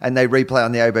 hated, and they replay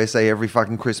on the ABC every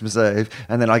fucking Christmas Eve,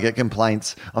 and then I get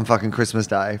complaints on fucking Christmas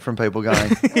Day from people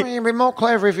going, "Oh, you'd be more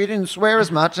clever if you didn't swear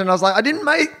as much," and I was like, I didn't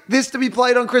make this to be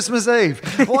played on Christmas Eve.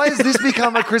 Why has this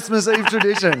become a Christmas Eve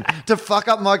tradition to fuck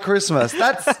up my Christmas?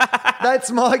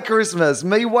 That's my Christmas.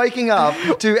 Me waking up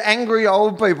to angry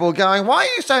old people going, "Why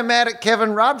are you so mad at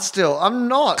Kevin Rudd still?" I'm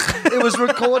not. It was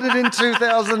recorded in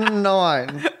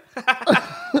 2009.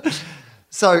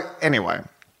 So anyway,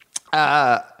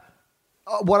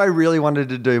 what I really wanted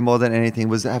to do more than anything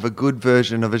was have a good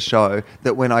version of a show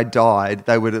that when I died,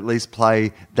 they would at least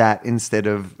play that instead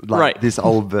of like Right. this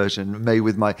old version, me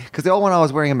with my... Because the old one I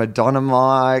was wearing a Madonna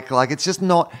mic. Like, it's just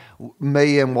not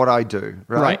me and what I do,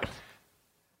 right?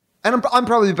 And I'm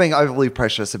probably being overly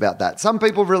precious about that. Some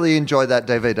people really enjoy that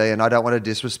DVD, and I don't want to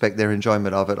disrespect their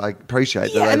enjoyment of it. I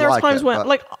appreciate that Yeah, they and there's like times it, when, but-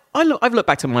 like, I've looked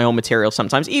back to my old material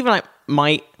sometimes. Even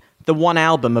like the one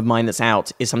album of mine that's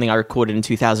out is something I recorded in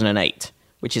 2008,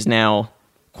 which is now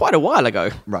quite a while ago.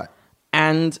 Right.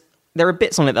 And there are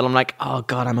bits on it that I'm like, oh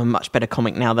god, I'm a much better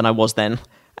comic now than I was then. And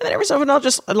then every so often I'll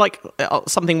just like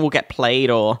something will get played,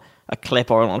 or a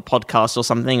clip, or on a podcast or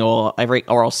something, or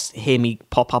I'll hear me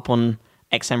pop up on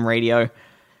XM radio,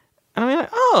 and I'm like,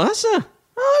 oh, that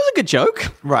was a good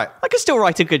joke. Right. I can still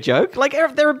write a good joke. Like,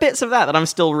 there are bits of that I'm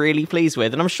still really pleased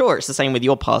with, and I'm sure it's the same with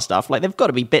your past stuff. Like, there've got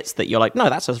to be bits that you're like, no,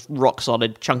 that's a rock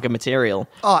solid chunk of material.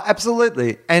 Oh,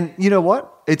 absolutely. And you know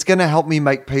what? It's going to help me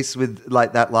make peace with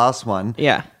like that last one.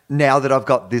 Yeah. Now that I've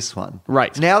got this one.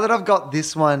 Right. Now that I've got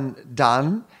this one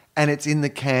done and it's in the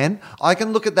can, I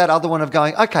can look at that other one of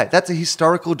going, okay, that's a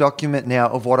historical document now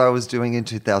of what I was doing in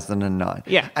 2009.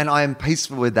 Yeah. And I am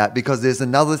peaceful with that because there's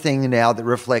another thing now that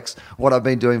reflects what I've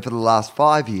been doing for the last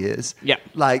 5 years. Yeah.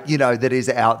 Like, you know, that is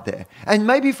out there. And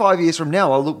maybe 5 years from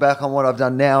now, I'll look back on what I've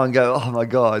done now and go, oh my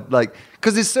God, like,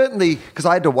 because there's certainly, because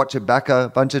I had to watch it back a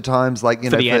bunch of times, like, you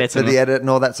know, for the edit and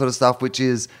all that sort of stuff, which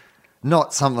is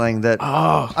not something that...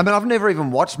 I mean, I've never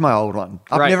even watched my old one.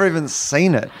 I've never even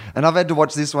seen it. And I've had to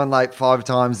watch this one like 5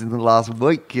 times in the last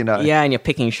week, you know. Yeah, and you're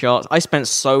picking shots. I spent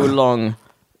so long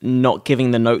not giving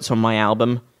the notes on my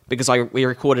album because we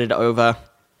recorded it over...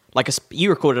 you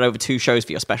recorded over 2 shows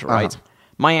for your special, right?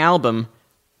 My album,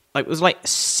 like, it was like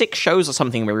 6 shows or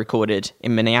something we recorded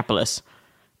in Minneapolis.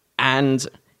 And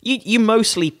you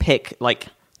mostly pick, like,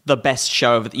 the best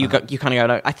show. You kind of go,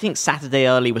 no, I think Saturday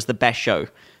Early was the best show.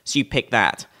 So you pick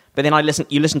that. But then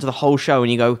you listen to the whole show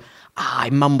and you go, I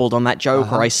mumbled on that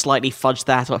joke, or I slightly fudged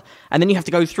that. And then you have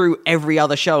to go through every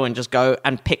other show and just go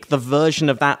and pick the version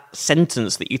of that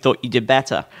sentence that you thought you did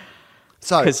better.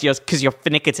 So, Because you're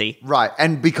finicky. right,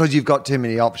 and because you've got too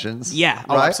many options. Yeah,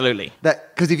 right? absolutely.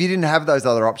 Because if you didn't have those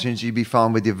other options, you'd be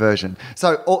fine with your version.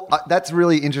 So that's a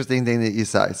really interesting thing that you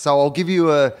say. So I'll give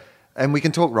you and we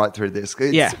can talk right through this.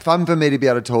 It's fun for me to be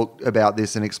able to talk about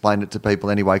this and explain it to people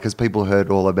anyway, because people heard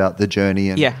all about the journey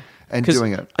and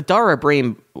doing it. Dara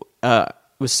Bream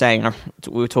was saying,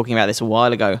 we were talking about this a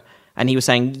while ago, and he was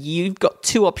saying, you've got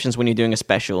 2 options when you're doing a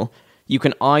special. You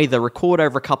can either record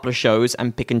over a couple of shows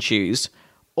and pick and choose,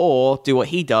 or do what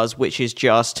he does, which is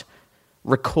just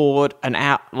record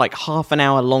like half an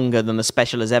hour longer than the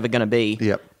special is ever going to be,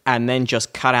 and then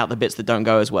just cut out the bits that don't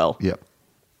go as well. Yep.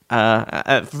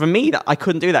 For me, I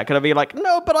couldn't do that. Could I be like,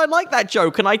 no, but I like that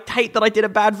joke, and I hate that I did a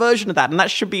bad version of that, and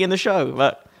that should be in the show.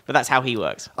 But that's how he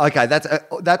works. Okay,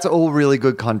 that's all really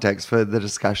good context for the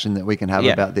discussion that we can have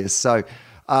about this. So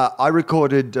I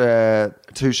recorded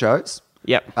 2 shows.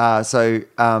 Yep.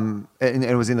 And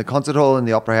it was in the concert hall in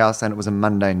the Opera House, and it was a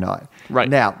Monday night. Right.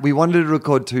 Now, we wanted to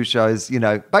record 2 shows, you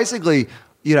know, basically,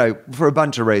 you know, for a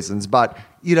bunch of reasons. But,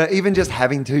 you know, even just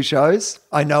having 2 shows,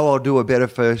 I know I'll do a better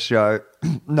first show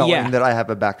knowing that I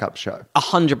have a backup show.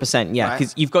 100%, yeah.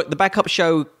 Because you've got the backup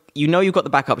show, you've got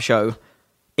the backup show.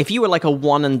 If you were like a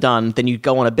one and done, then you'd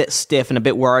go on a bit stiff and a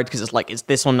bit worried because it's like, it's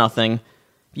this or nothing.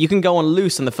 You can go on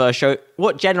loose in the first show.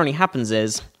 What generally happens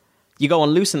is you go on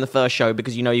loose in the first show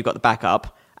because you know you've got the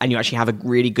backup and you actually have a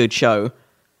really good show.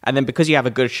 And then because you have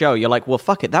a good show, you're like, well,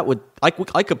 fuck it. I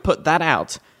could put that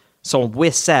out. So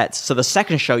we're set. So the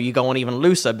second show, you go on even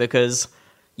looser because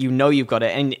you know you've got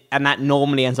it. And that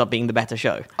normally ends up being the better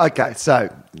show. Okay,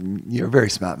 so you're a very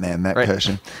smart man, Matt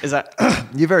Kirshen. Is that...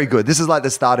 You're very good. This is like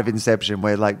the start of Inception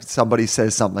where like somebody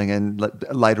says something and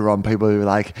later on people are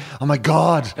like, oh my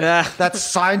God, that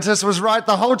scientist was right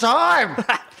the whole time.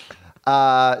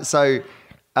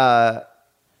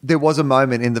 there was a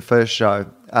moment in the first show,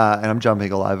 and I'm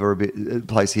jumping all over a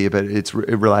place here, but it's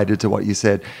related to what you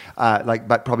said.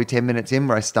 But probably 10 minutes in,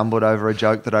 where I stumbled over a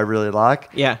joke that I really like.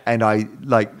 Yeah. And I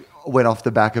went off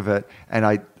the back of it, and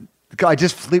I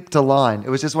just flipped a line. It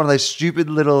was just one of those stupid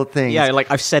little things. Yeah,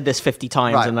 like I've said this 50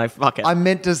 times Right. and I fuck it. I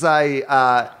meant to say,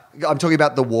 I'm talking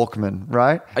about the Walkman,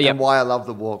 right? Yeah. And why I love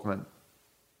the Walkman.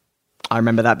 I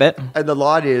remember that bit. And the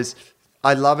line is,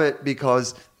 I love it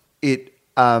because it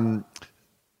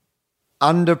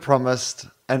under-promised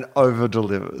and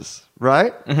over-delivers,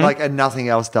 right? Mm-hmm. And nothing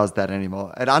else does that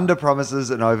anymore. It under-promises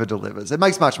and over-delivers. It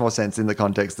makes much more sense in the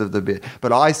context of the bit.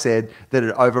 But I said that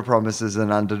it over-promises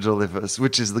and under-delivers,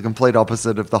 which is the complete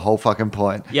opposite of the whole fucking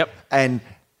point. Yep. And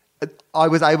I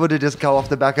was able to just go off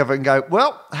the back of it and go,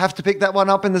 well, have to pick that one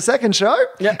up in the second show.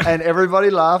 Yeah. And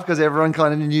everybody laughed because everyone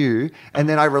kind of knew. And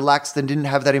then I relaxed and didn't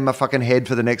have that in my fucking head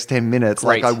for the next 10 minutes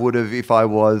like I would have if I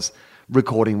was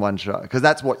recording one show. Because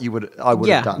that's what I would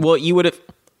have done. Well,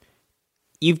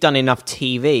 you've done enough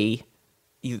TV.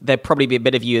 There'd probably be a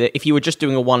bit of you that if you were just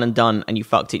doing a one and done and you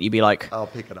fucked it, you'd be like, I'll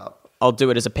pick it up. I'll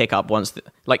do it as a pickup once the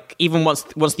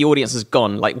audience is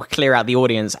gone, like we'll clear out the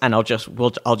audience and I'll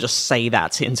just say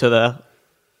that into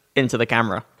the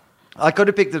camera. I could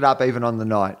have picked it up even on the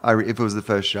night if it was the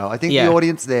first show. I think the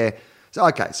audience there. So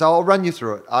I'll run you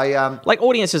through it.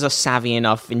 Audiences are savvy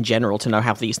enough in general to know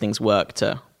how these things work.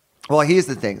 Well, here's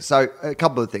the thing. So a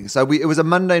couple of things. So it was a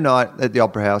Monday night at the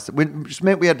Opera House, which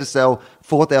meant we had to sell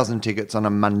 4,000 tickets on a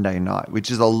Monday night, which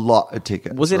is a lot of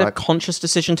tickets. Was it a conscious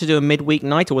decision to do a midweek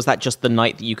night, or was that just the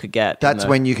night that you could get? That's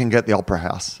when you can get the Opera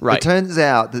House. Right. It turns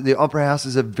out that the Opera House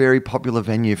is a very popular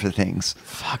venue for things.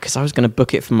 Fuck, because I was going to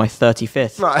book it for my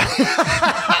 35th. Right.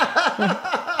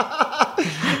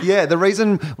 Yeah, the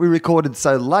reason we recorded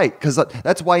so late, because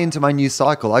that's way into my new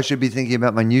cycle. I should be thinking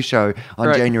about my new show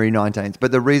on January 19th.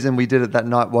 But the reason we did it that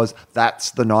night was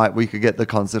that's the night we could get the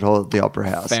concert hall at the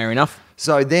Opera House. Fair enough.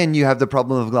 So then you have the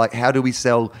problem of how do we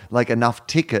sell enough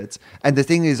tickets? And the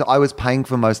thing is, I was paying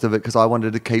for most of it because I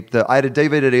wanted to keep I had a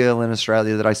DVD deal in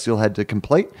Australia that I still had to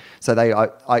complete. So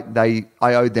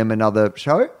I owed them another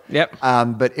show. Yep.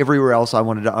 But everywhere else I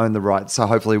wanted to own the rights. So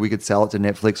hopefully we could sell it to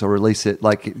Netflix or release it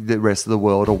like the rest of the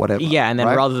world or whatever. Yeah, and then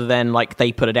rather than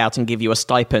they put it out and give you a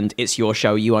stipend, it's your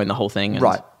show, you own the whole thing.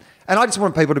 Right. And I just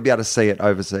want people to be able to see it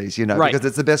overseas, because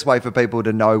it's the best way for people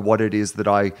to know what it is that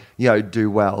I, do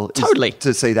well. Totally.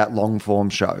 To see that long form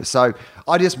show. So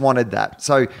I just wanted that.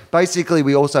 So basically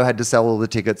we also had to sell all the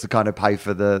tickets to kind of pay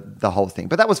for the whole thing.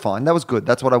 But that was fine. That was good.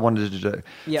 That's what I wanted to do.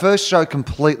 Yep. First show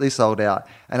completely sold out.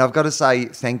 And I've got to say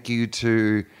thank you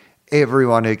to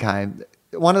everyone who came.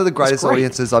 One of the greatest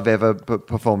audiences I've ever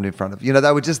performed in front of.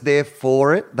 They were just there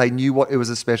for it. They knew it was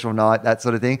a special night, that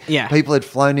sort of thing. Yeah. People had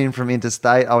flown in from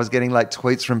interstate. I was getting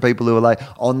tweets from people who were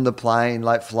on the plane,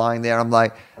 flying there. I'm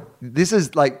like, this is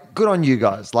good on you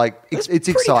guys. It's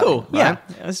exciting. Cool. Right?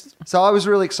 Yeah. So I was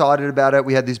really excited about it.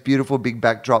 We had this beautiful big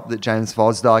backdrop that James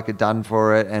Fosdyke had done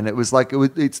for it. And it was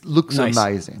it looks nice.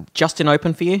 Amazing. Justin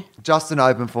opened for you? Justin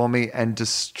opened for me and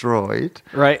destroyed.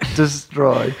 Right.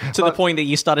 Destroyed. To the point that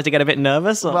you started to get a bit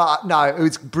nervous? Or? Well, no, it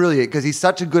was brilliant because he's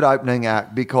such a good opening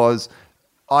act because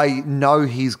I know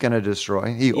he's going to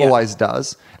destroy. He always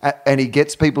does. And he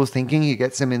gets people thinking. He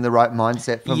gets them in the right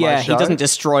mindset for my show. He doesn't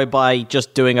destroy by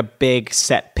just doing a big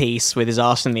set piece with his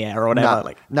arse in the air or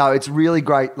whatever. No, it's really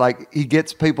great. He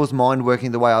gets people's mind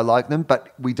working the way I like them,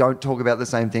 but we don't talk about the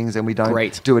same things and we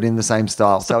don't do it in the same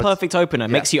style. It's the perfect opener.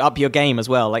 Makes you up your game as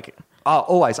well. Oh,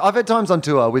 always. I've had times on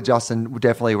tour with Justin,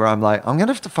 definitely, where I'm like, I'm going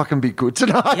to have to fucking be good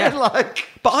tonight. Yeah.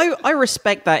 But I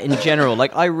respect that in general.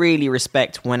 I really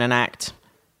respect when an act...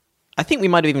 I think we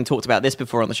might have even talked about this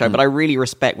before on the show, but I really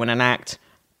respect when an act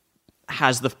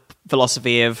has the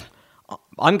philosophy of,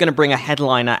 I'm going to bring a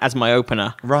headliner as my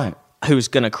opener. Right. Who's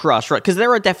going to crush, right? Because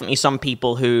there are definitely some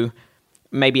people who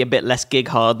maybe a bit less gig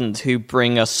hardened who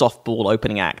bring a softball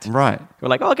opening act. Right. We're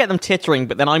like, I'll get them tittering,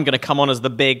 but then I'm going to come on as the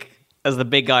big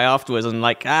guy afterwards and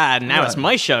now it's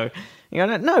my show.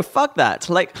 No, fuck that.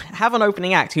 Have an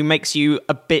opening act who makes you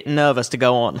a bit nervous to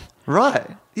go on. Right.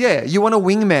 Yeah, you want a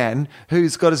wingman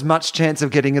who's got as much chance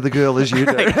of getting the girl as you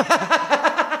do.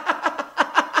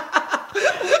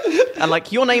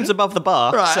 And your name's above the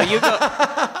bar, right. So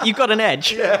you've got an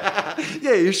edge.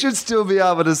 Yeah, you should still be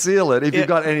able to seal it if you've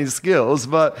got any skills,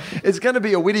 but it's going to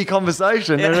be a witty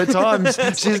conversation, and at times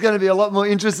she's going to be a lot more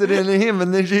interested in him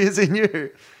than she is in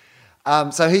you.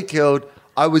 So he killed.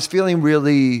 I was feeling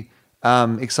really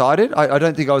excited. I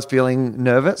don't think I was feeling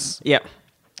nervous. Yeah.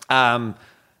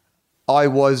 I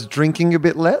was drinking a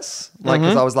bit less,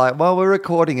 because I was like, well, we're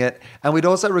recording it. And we'd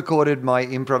also recorded my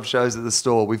improv shows at the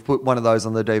store. We've put one of those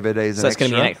on the DVDs. So that's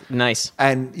going to be nice.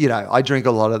 And, I drink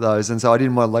a lot of those. And so I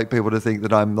didn't want people to think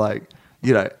that I'm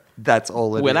that's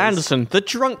all it is. Will Anderson, the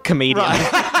drunk comedian.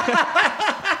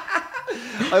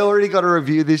 I already got a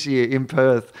review this year in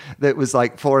Perth that was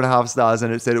 4.5 stars,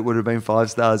 and it said it would have been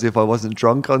 5 stars if I wasn't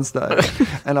drunk on stage.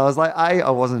 And I was like, A,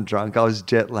 I wasn't drunk, I was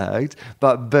jet lagged,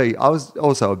 but B, I was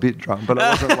also a bit drunk, but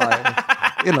I wasn't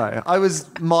I was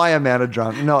my amount of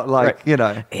drunk, not Right.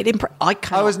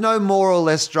 I was no more or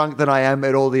less drunk than I am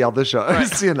at all the other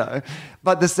shows,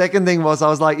 But the second thing was, I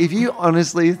was like, if you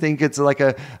honestly think it's like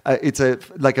a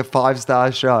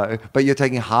 5-star show, but you're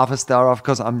taking half a star off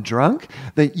because I'm drunk,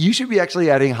 then you should be actually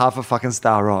adding half a fucking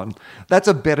star on. That's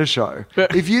a better show.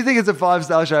 If you think it's a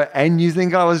 5-star show and you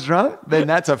think I was drunk, then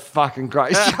that's a fucking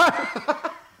great show.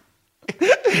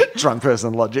 Drunk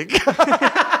person logic.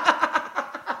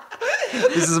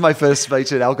 This is my first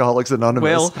speech at Alcoholics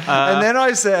Anonymous. And then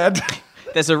I said...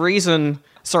 There's a reason...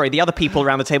 Sorry, the other people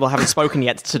around the table haven't spoken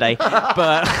yet today,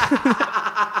 but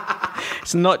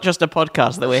it's not just a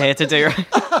podcast that we're here to do.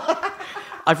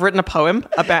 I've written a poem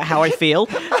about how I feel.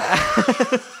 Imagine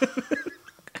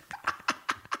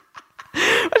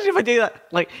if I do that.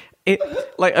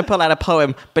 I pull out a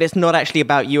poem, but it's not actually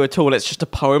about you at all. It's just a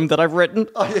poem that I've written.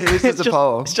 Oh, yeah, it is just a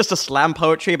poem. It's just a slam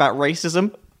poetry about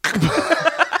racism.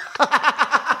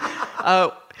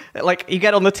 You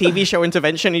get on the TV show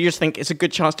Intervention and you just think it's a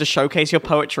good chance to showcase your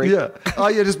poetry. Yeah. Oh,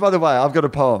 yeah, just by the way, I've got a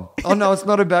poem. Oh, no, it's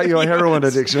not about your heroin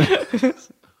addiction.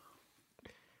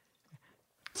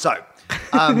 So,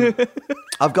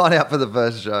 I've gone out for the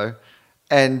first show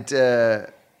and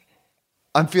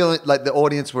I'm feeling like the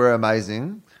audience were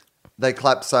amazing. They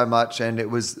clapped so much and it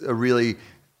was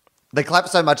they clapped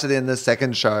so much that in the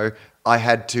second show, I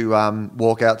had to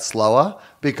walk out slower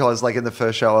because, in the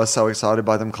first show, I was so excited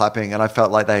by them clapping, and I felt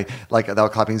like they were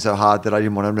clapping so hard that I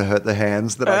didn't want them to hurt their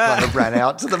hands that I kind of ran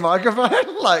out to the microphone.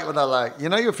 When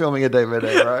they're you're filming a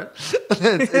DVD, right?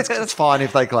 it's fine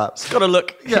if they clap. Got to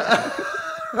look. Yeah.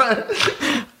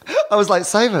 I was like,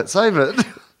 save it.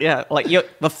 Yeah,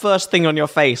 the first thing on your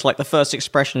face, the first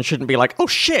expression shouldn't be like, oh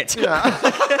shit. Yeah.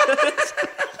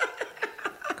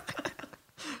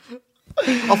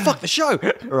 Oh, fuck the show.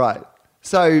 Right.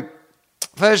 So,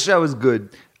 first show was good,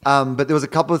 but there was a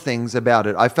couple of things about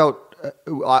it. I felt,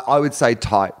 I would say,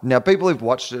 tight. Now, people who've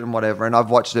watched it and whatever, and I've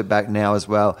watched it back now as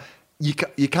well, you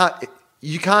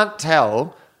can't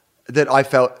tell that I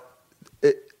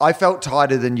felt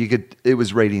tighter than it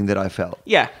was reading that I felt.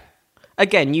 Yeah.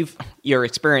 Again, you're an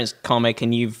experienced comic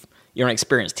and you're an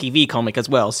experienced TV comic as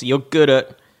well, so you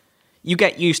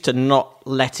get used to not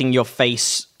letting your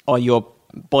face or your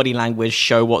body language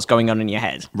show what's going on in your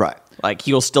head. Right.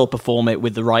 You'll still perform it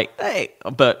with the right...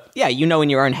 but yeah, in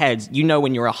your own head,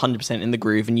 when you're 100% in the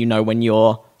groove and when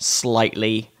you're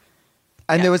slightly...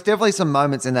 And there was definitely some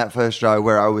moments in that first show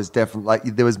where I was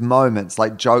definitely... there was moments,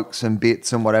 jokes and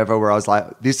bits and whatever, where I was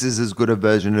like, this is as good a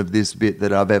version of this bit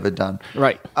that I've ever done.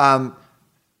 Right. But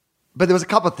there was a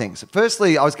couple of things.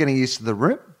 Firstly, I was getting used to the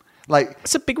room.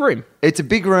 It's a big room. It's a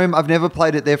big room. I've never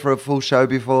played it there for a full show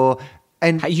before.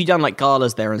 And have you done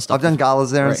galas there and stuff? I've done galas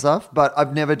there and Right. stuff, but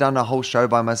I've never done a whole show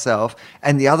by myself.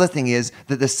 And the other thing is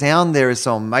that the sound there is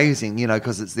so amazing,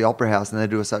 because it's the Opera House and they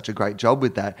do such a great job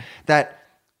with that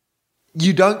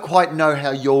you don't quite know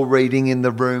how you're reading in the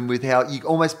room with how you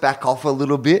almost back off a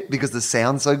little bit because the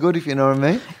sound's so good, if you know what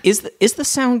I mean. Is the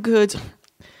sound good?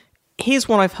 Here's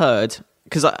one I've heard,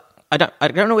 because I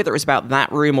don't know whether it's about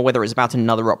that room or whether it's about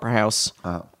another opera house.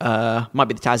 Oh. Might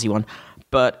be the Tassie one,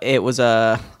 but it was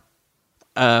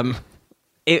I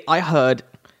heard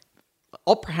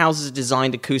opera houses are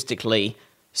designed acoustically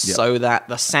so that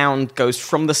the sound goes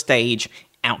from the stage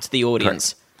out to the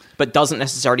audience, but doesn't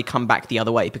necessarily come back the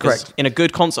other way. Because in a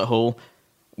good concert hall,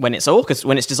 when it's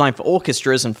designed for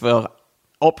orchestras and for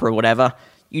opera or whatever,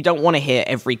 you don't want to hear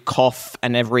every cough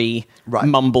and every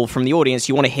mumble from the audience.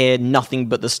 You want to hear nothing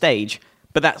but the stage.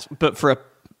 But for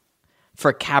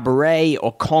a cabaret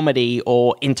or comedy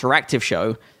or interactive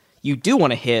show, you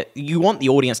want the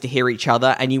audience to hear each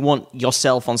other, and you want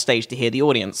yourself on stage to hear the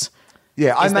audience.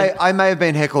 Yeah, I may have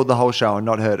been heckled the whole show and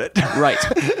not heard it. Right.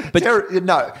 But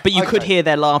no. But you could hear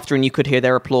their laughter and you could hear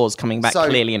their applause coming back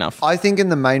clearly enough. I think in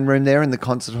the main room there in the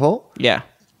concert hall, yeah.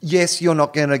 Yes, you're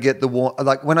not going to get the warm...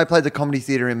 when I played the Comedy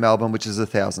Theatre in Melbourne, which is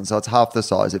 1,000, so it's half the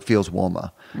size, it feels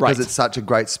warmer. Right. Because it's such a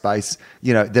great space,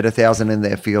 that 1,000 in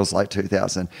there feels like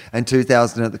 2,000. And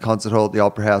 2,000 at the concert hall at the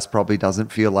Opera House probably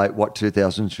doesn't feel like what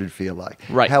 2,000 should feel like.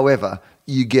 Right. However,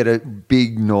 you get a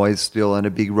big noise still and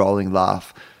a big rolling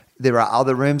laugh. There are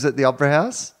other rooms at the Opera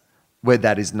House where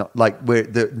that is not, like where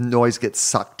the noise gets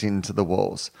sucked into the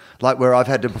walls, like where I've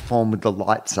had to perform with the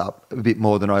lights up a bit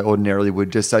more than I ordinarily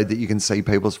would, just so that you can see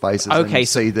people's faces and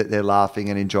see that they're laughing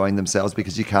and enjoying themselves,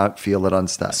 because you can't feel it on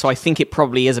stage. So I think it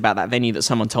probably is about that venue that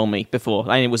someone told me before.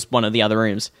 And it was one of the other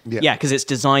rooms. Yeah, because it's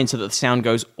designed so that the sound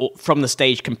goes from the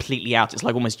stage completely out. It's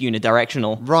like almost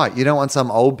unidirectional. Right. You don't want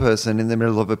some old person in the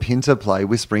middle of a Pinter play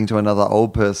whispering to another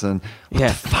old person, what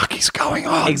the fuck is going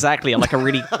on? Exactly. Like a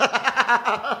really...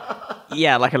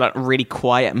 Yeah, like a really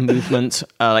quiet movement,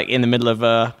 like in the middle of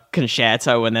a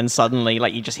concerto, and then suddenly,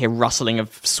 like you just hear rustling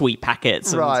of sweet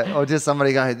packets. Right, or just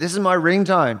somebody going, "This is my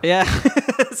ringtone." Yeah,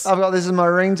 I've got this is my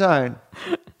ringtone.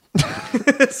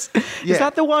 Is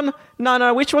that the one?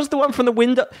 No. Which one's the one from the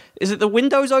window? Is it the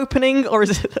windows opening, or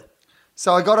is it?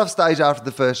 So I got off stage after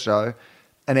the first show,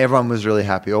 and everyone was really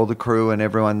happy. All the crew and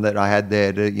everyone that I had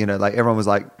there, like everyone was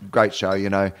like, "Great show,"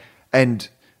 and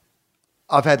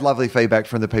I've had lovely feedback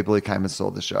from the people who came and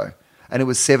saw the show. And it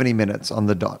was 70 minutes on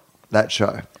the dot, that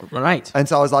show. Right. And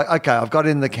so I was like, okay, I've got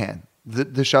it in the can.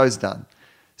 The show's done.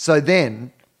 So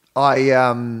then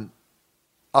I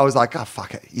was like, oh,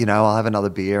 fuck it. I'll have another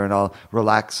beer and I'll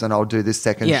relax and I'll do this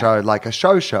second show, like a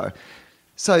show.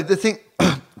 So the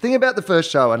thing about the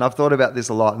first show, and I've thought about this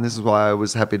a lot, and this is why I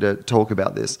was happy to talk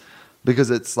about this,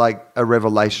 because it's like a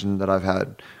revelation that I've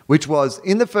had, which was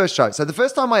in the first show. So the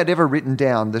first time I had ever written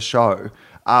down the show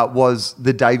was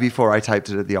the day before I taped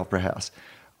it at the Opera House.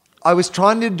 I was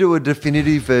trying to do a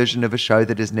definitive version of a show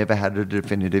that has never had a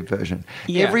definitive version.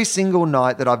 Yeah. Every single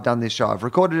night that I've done this show, I've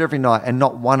recorded every night, and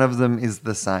not one of them is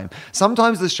the same.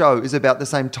 Sometimes the show is about the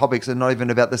same topics and not even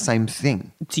about the same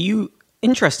thing.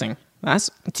 Interesting.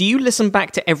 Do you listen back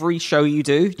to every show you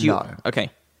do? No. Okay.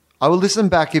 I will listen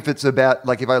back if it's about,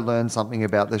 like, if I learn something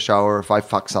about the show or if I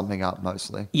fuck something up,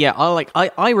 mostly. Yeah,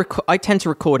 I tend to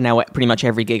record now at pretty much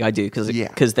every gig I do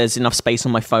because there's enough space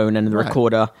on my phone, and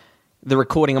the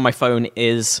recording on my phone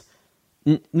is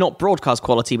not broadcast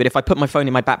quality, but if I put my phone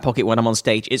in my back pocket when I'm on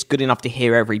stage, it's good enough to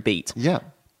hear every beat. Yeah.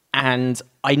 And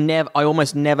I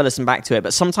almost never listen back to it,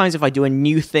 but sometimes if I do a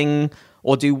new thing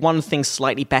or do one thing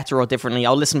slightly better or differently,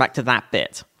 I'll listen back to that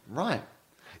bit. Right.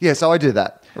 Yeah, so I do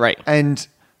that. Right. And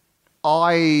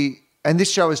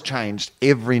this show has changed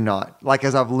every night, like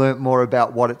as I've learnt more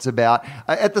about what it's about.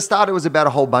 At the start, it was about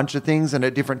a whole bunch of things, and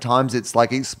at different times, it's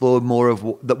like explored more of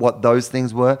what those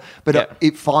things were. But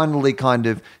it finally kind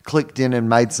of clicked in and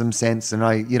made some sense. And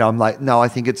I'm like, no, I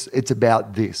think it's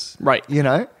about this, right?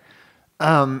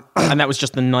 And that was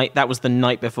just the night. That was the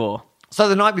night before. So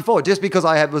the night before, just because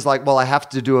I was like, well, I have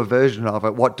to do a version of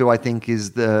it. What do I think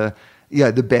is the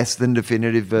best and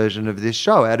definitive version of this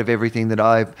show out of everything that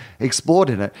I've explored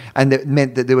in it? And that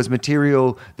meant that there was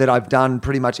material that I've done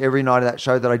pretty much every night of that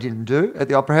show that I didn't do at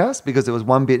the Opera House, because there was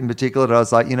one bit in particular that I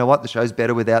was like, you know what, the show's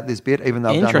better without this bit, even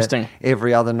though I've done it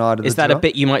every other night of the tour. Is that a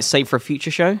bit you might save for a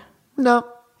future show? No.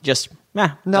 Just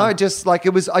like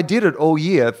it was, I did it all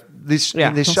year in this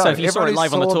show. So if you saw it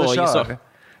live on the tour,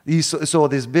 you saw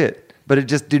this bit. But it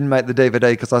just didn't make the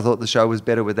DVD because I thought the show was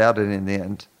better without it in the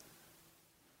end.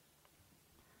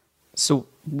 So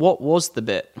what was the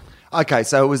bit? Okay,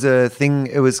 so it was a thing.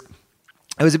 It was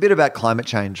a bit about climate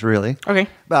change, really. Okay.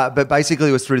 But basically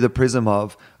it was through the prism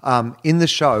of, in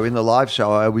the live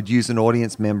show, I would use an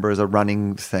audience member as a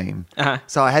running theme. Uh-huh.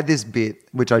 So I had this bit,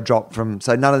 which I dropped from,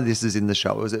 so none of this is in the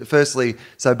show. So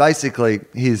basically,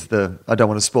 I don't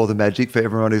want to spoil the magic for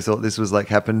everyone who thought this was like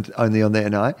happened only on their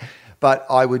night, but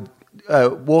I would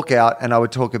walk out and I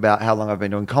would talk about how long I've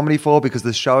been doing comedy for, because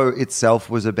the show itself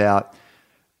was about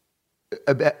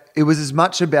it was as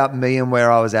much about me and where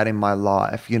I was at in my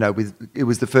life. It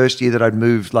was the first year that I'd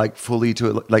moved like fully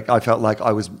to, like I felt like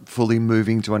I was fully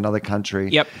moving to another country.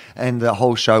 Yep. And the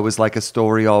whole show was like a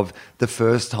story of the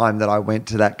first time that I went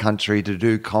to that country to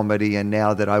do comedy, and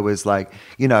now that I was like,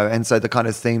 and so the kind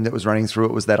of theme that was running through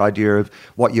it was that idea of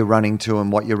what you're running to and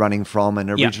what you're running from. And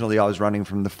originally I was running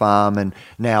from the farm, and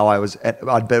now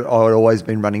I'd always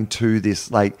been running to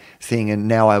this like thing, and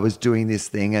now I was doing this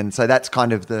thing. And so that's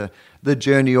kind of the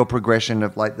journey or progression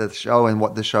of like the show and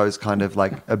what the show's kind of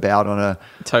like about on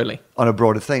a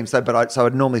broader theme. So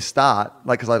I'd normally start,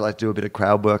 like, because I like to do a bit of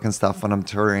crowd work and stuff when I'm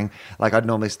touring, like I'd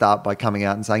normally start by coming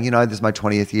out and saying, this is my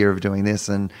 20th year of doing this,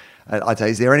 and I'd say,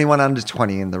 is there anyone under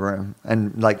 20 in the room?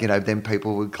 And like, then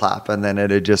people would clap, and then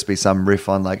it'd just be some riff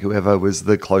on like whoever was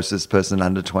the closest person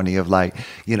under 20 of like,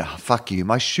 fuck you,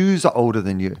 my shoes are older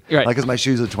than you. Right. Like, because my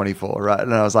shoes are 24, right?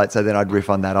 And I was like, so then I'd riff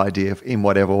on that idea in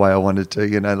whatever way I wanted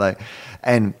to,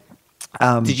 and...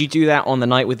 Did you do that on the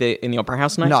night in the Opera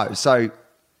House night? No, so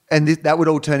And that would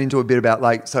all turn into a bit about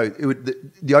like, so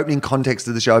the opening context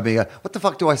of the show being, what the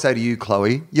fuck do I say to you,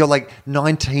 Chloe? You're like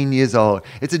 19 years old.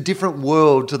 It's a different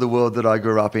world to the world that I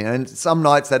grew up in. And some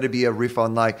nights that'd be a riff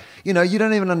on like, you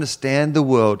don't even understand the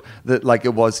world that like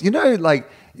it was,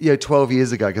 12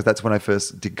 years ago, because that's when I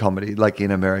first did comedy, like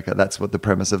in America. That's what the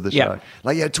premise of the show.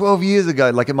 Like, 12 years ago,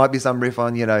 like it might be some riff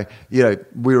on, we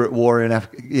were at war in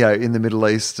in the Middle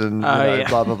East and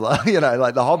blah, blah, blah.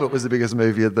 Like The Hobbit was the biggest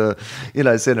movie at the,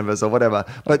 cinemas or whatever.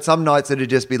 But some nights it'd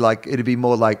just be like, it'd be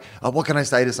more like, what can I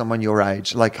say to someone your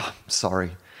age? Like, I'm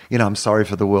sorry. I'm sorry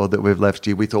for the world that we've left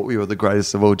you. We thought we were the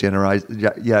greatest of all generations,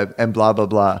 and blah, blah,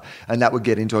 blah. And that would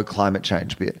get into a climate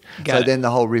change bit. Then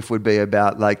the whole riff would be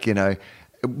about like,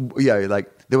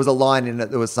 like there was a line in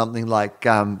it that was something like,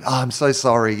 I'm so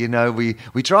sorry,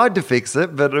 we tried to fix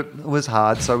it, but it was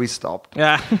hard, so we stopped.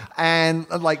 Yeah. And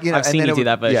like, I've seen you do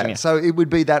that version. Yeah. So it would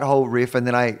be that whole riff. And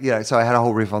then so I had a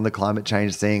whole riff on the climate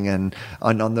change thing and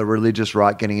on the religious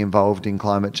right getting involved in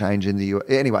climate change in the US.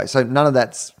 Anyway, so none of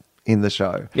that's in the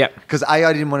show. Yeah. Because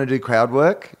I didn't want to do crowd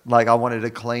work. Like I wanted to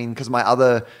clean, because my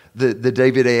the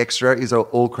DVD extra is an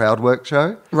all crowd work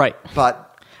show. Right.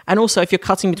 And also, if you're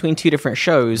cutting between two different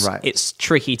shows, it's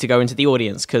tricky to go into the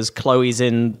audience because Chloe's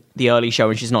in the early show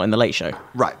and she's not in the late show.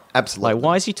 Right, absolutely. Like,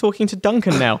 why is he talking to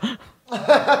Duncan now?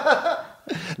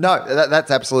 No,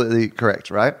 that's absolutely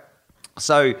correct, right?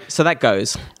 So that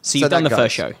goes. So you've done the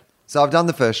first show. So I've done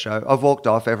the first show. I've walked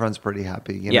off. Everyone's pretty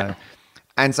happy, you know.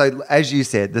 And so, as you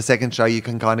said, the second show, you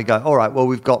can kind of go, all right, well,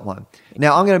 we've got one.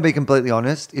 Now, I'm going to be completely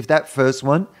honest. If that first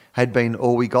one had been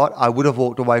all we got, I would have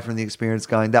walked away from the experience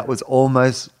going, that was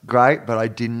almost great, but I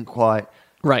didn't quite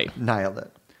nail it.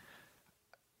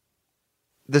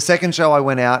 The second show, I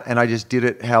went out and I just did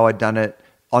it how I'd done it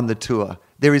on the tour.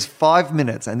 There is 5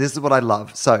 minutes, and this is what I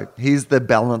love. So here's the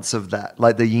balance of that,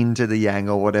 like the yin to the yang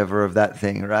or whatever of that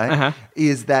thing, right? Uh-huh.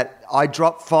 Is that I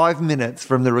dropped 5 minutes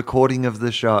from the recording of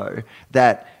the show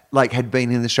that like had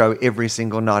been in the show every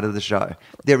single night of the show.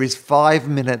 There is 5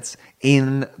 minutes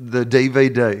in the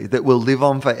DVD that will live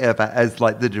on forever as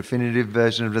like the definitive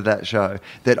version of that show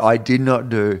that I did not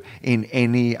do in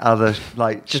any other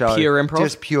like just show. Pure improv?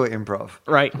 Just pure improv.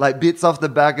 Right. Like bits off the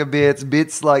back of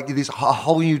bits like this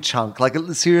whole new chunk, like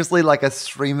seriously like a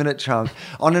 3-minute chunk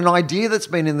on an idea that's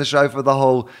been in the show for the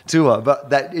whole tour, but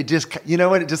that it just,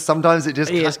 when it just sometimes it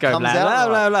just go comes blah, out. Blah,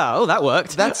 blah, blah. Oh, that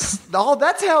worked. That's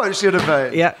how it should have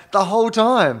been. Yeah. The whole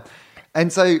time.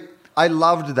 And so I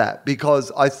loved that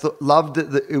because I loved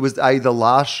that it was A, the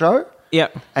last show,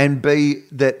 and B,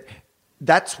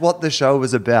 that's what the show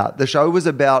was about. The show was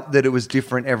about that it was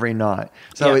different every night.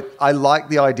 So I like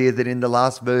the idea that in the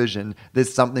last version,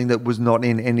 there's something that was not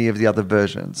in any of the other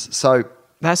versions. So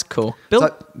that's cool.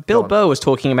 Bill Burr was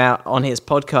talking about on his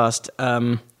podcast,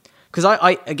 because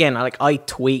I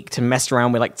tweaked and messed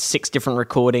around with like 6 different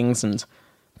recordings and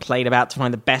played about to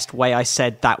find the best way I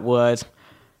said that word.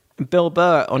 Bill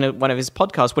Burr on one of his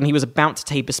podcasts, when he was about to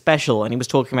tape a special, and he was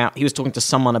talking to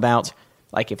someone about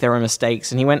like if there were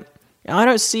mistakes, and he went, I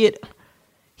don't see it.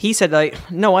 He said,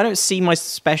 no, I don't see my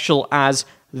special as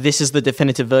this is the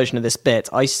definitive version of this bit.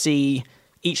 I see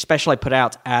each special I put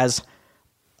out as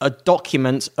a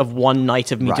document of one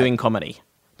night of me doing comedy.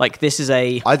 Like this is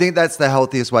I think that's the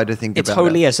healthiest way to think about it. It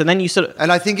totally is. And then you sort of...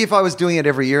 And I think if I was doing it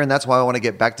every year, and that's why I want to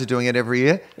get back to doing it every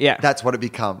year, that's what it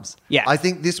becomes. Yeah. I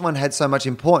think this one had so much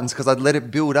importance because I'd let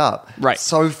it build up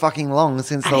so fucking long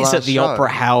since the last show. It's at the Opera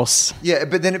House. Yeah,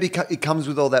 but then it comes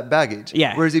with all that baggage.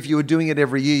 Yeah. Whereas if you were doing it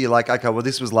every year, you're like, okay, well,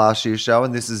 this was last year's show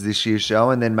and this is this year's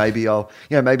show, and then maybe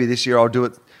maybe this year I'll do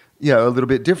it, a little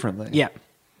bit differently. Yeah.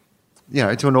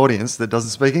 To an audience that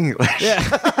doesn't speak English.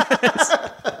 Yeah.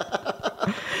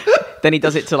 Then he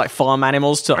does it to like farm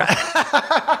animals to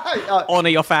honor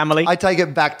your family. I take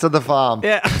it back to the farm.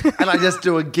 Yeah. And I just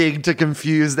do a gig to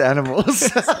confuse the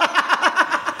animals.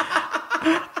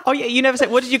 Oh, yeah. You never said,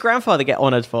 what did your grandfather get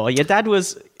honored for? Your dad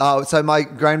was... Oh, so my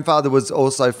grandfather was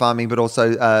also farming, but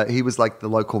also he was like the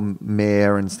local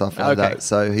mayor and stuff like that.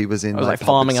 So he was in like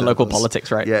farming and local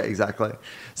politics, right? Yeah, exactly.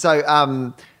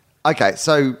 So, okay.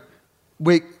 So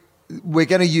we're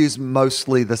going to use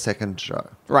mostly the second show.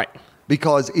 Right.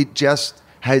 Because it just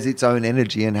has its own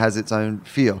energy and has its own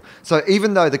feel. So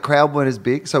even though the crowd weren't as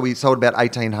big, so we sold about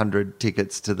 1,800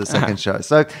 tickets to the second show.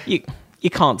 So you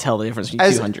can't tell the difference between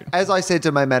 200. As I said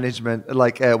to my management,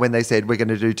 like when they said we're going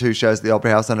to do 2 shows at the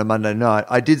Opera House on a Monday night,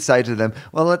 I did say to them,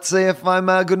 well, let's see if I'm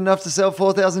good enough to sell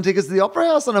 4,000 tickets to the Opera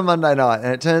House on a Monday night.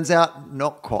 And it turns out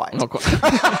not quite.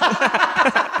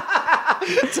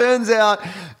 It turns out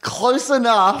close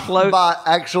enough, but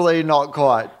actually not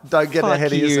quite. Don't get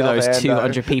ahead of yourself. Those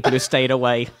 200 people who stayed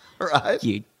away. Right.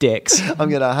 You dicks. I'm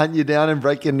going to hunt you down and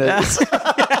break your knees.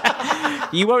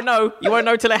 You won't know. You won't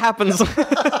know till it happens.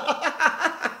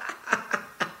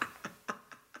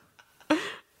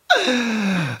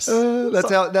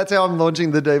 That's how I'm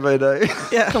launching the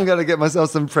DVD. Yeah. I'm going to get myself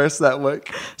some press that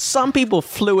week. Some people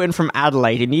flew in from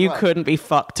Adelaide, and you couldn't be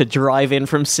fucked to drive in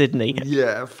from Sydney.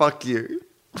 Yeah, fuck you.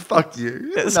 Fuck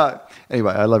you. No.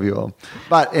 Anyway, I love you all.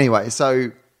 But anyway,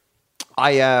 so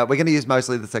we're going to use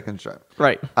mostly the second show.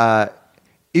 Right.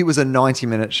 It was a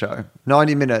 90-minute show.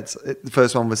 90 minutes. The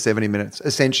first one was 70 minutes.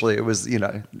 Essentially, it was,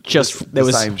 Just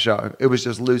the same show. It was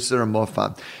just looser and more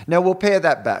fun. Now, we'll pare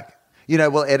that back.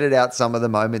 We'll edit out some of the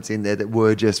moments in there that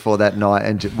were just for that night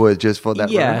and were just for that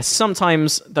room.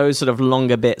 Sometimes those sort of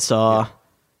longer bits are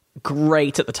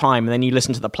great at the time, and then you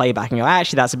listen to the playback and go,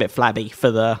 actually, that's a bit flabby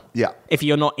for the... Yeah. If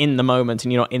you're not in the moment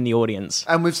and you're not in the audience.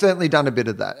 And we've certainly done a bit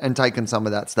of that and taken some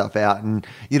of that stuff out. And,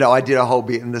 I did a whole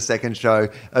bit in the second show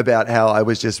about how I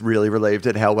was just really relieved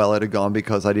at how well it had gone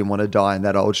because I didn't want to die in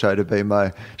that old show to be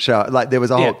my show. Like, there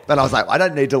was a whole... And I was like, I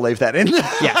don't need to leave that in.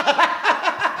 Yeah.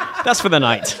 That's for the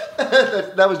night.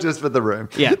 That was just for the room.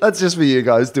 Yeah. That's just for you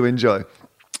guys to enjoy.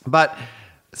 But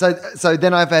so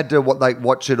then I've had to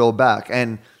watch it all back,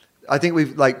 and I think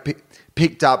we've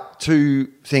picked up two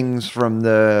things from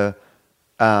the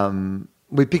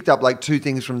we picked up two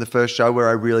things from the first show where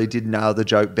I really did nail the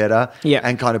joke better. Yeah.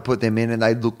 And kind of put them in, and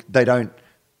they don't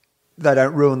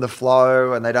ruin the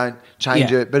flow and they don't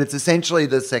change it, but it's essentially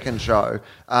the second show,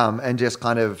 and just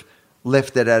kind of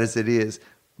left it as it is.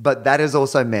 But that has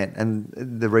also meant, and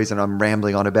the reason I'm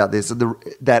rambling on about this,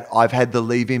 that I've had the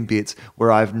leave-in bits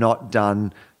where I've not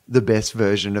done the best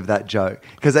version of that joke.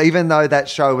 Because even though that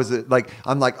show was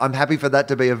I'm happy for that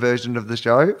to be a version of the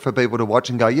show for people to watch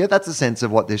and go, yeah, that's a sense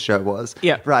of what this show was.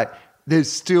 Yeah. Right.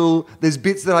 There's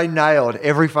bits that I nailed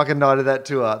every fucking night of that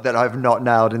tour that I've not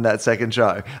nailed in that second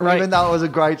show. Right. Even though it was a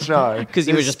great show. Because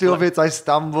you were just still bits I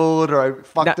stumbled or I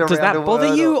fucked around. Does that a bother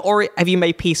word you, or have you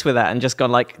made peace with that and just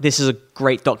gone this is a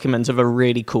great document of a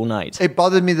really cool night? It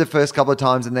bothered me the first couple of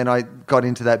times, and then I got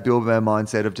into that Bilbo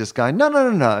mindset of just going,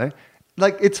 no.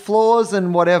 It's flaws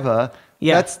and whatever.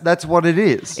 Yeah. That's what it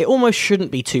is. It almost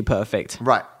shouldn't be too perfect.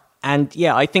 Right. And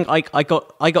yeah, I think I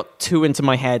got too into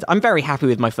my head. I'm very happy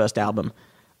with my first album,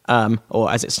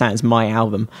 or as it stands, my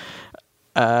album.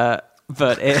 But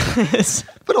it's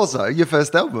But also your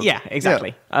first album. yeah,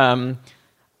 exactly. Yeah.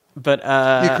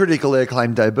 Your critical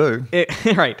acclaim debut.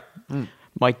 Right.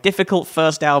 My difficult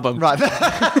first album. Right. No,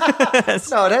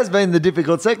 it has been the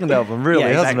difficult second album, really, Yeah,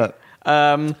 exactly.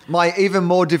 hasn't it? My even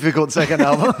more difficult second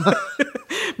album.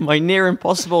 My near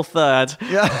impossible third.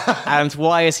 Yeah. And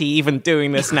why is he even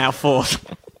doing this now fourth?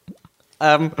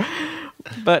 But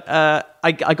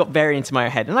I got very into my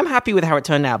head, and I'm happy with how it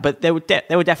turned out. But there were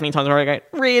definitely times where I go,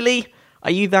 really?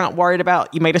 Are you that worried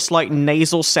about? You made a slight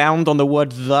nasal sound on the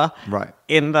word "the" Right.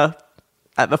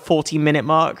 At the 40-minute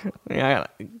mark.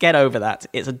 Get over that.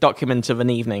 It's a document of an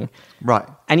evening. Right.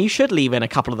 And you should leave in a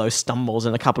couple of those stumbles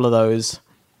and a couple of those...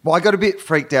 Well, I got a bit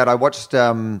freaked out. I watched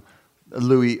a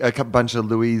bunch of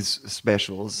Louis'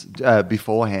 specials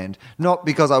beforehand. Not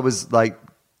because I was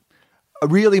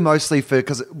really mostly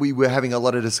because we were having a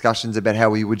lot of discussions about how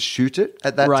we would shoot it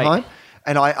at that time.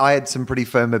 And I had some pretty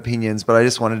firm opinions, but I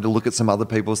just wanted to look at some other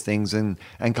people's things and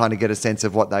kind of get a sense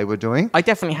of what they were doing. I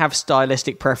definitely have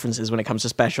stylistic preferences when it comes to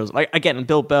specials. Again,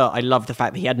 Bill Burr, I love the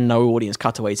fact that he had no audience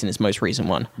cutaways in his most recent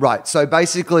one. Right. So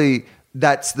basically,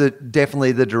 that's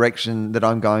definitely the direction that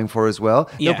I'm going for as well.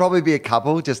 Yeah. There'll probably be a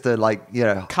couple just to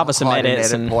cover some hide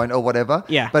edits an edit point or whatever.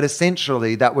 Yeah. But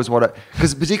essentially, that was what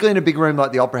because particularly in a big room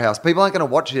like the Opera House, people aren't going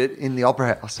to watch it in the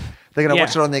Opera House. They're going to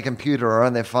watch it on their computer or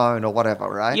on their phone or whatever,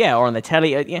 right? Yeah, or on the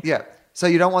telly. Yeah. Yeah. So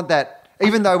you don't want that.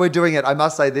 Even though we're doing it, I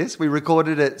must say this: we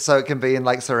recorded it so it can be in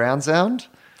surround sound.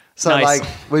 So Nice.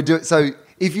 we're doing. So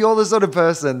if you're the sort of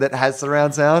person that has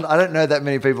surround sound, I don't know that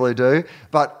many people who do,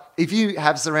 but if you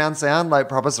have surround sound,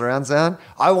 proper surround sound,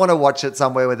 I want to watch it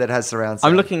somewhere where that has surround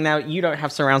sound. I'm looking now. You don't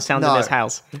have surround sound in this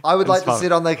house. I would like to fun.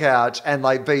 sit on the couch and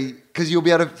be, because you'll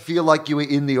be able to feel like you were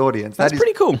in the audience. That's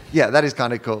pretty cool. Yeah, that is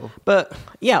kind of cool. But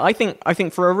yeah, I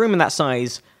think for a room in that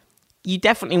size, you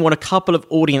definitely want a couple of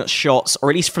audience shots, or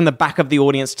at least from the back of the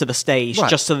audience to the stage, Right.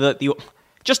 just so that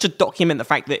just to document the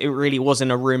fact that it really was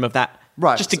in a room of that.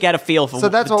 Right. Just to get a feel for So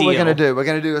that's the what we're deal. going to do. We're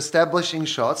going to do establishing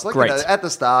shots, Great. at the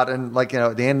start and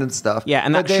at the end and stuff. Yeah,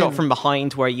 and But that shot then- from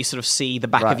behind where you sort of see the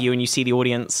back Right. of you and you see the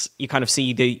audience, you kind of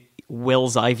see the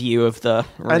Will's eye view of the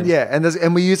room. And yeah,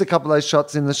 and we use a couple of those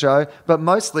shots in the show, but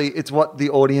mostly it's what the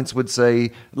audience would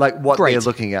see, what Great. they're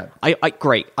looking at.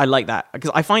 Great. I like that.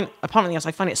 Because I find, apart from the else,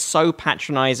 I find it so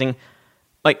patronizing.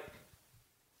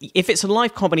 If it's a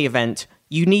live comedy event,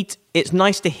 it's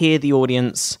nice to hear the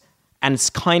audience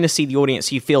and kind of see the audience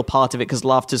so you feel part of it, because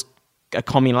laughter's a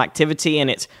communal activity, and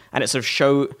it sort of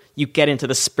show you get into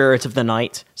the spirit of the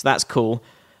night. So that's cool.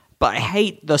 But I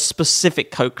hate the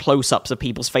specific close-ups of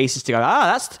people's faces to go,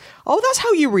 that's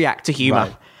how you react to humor.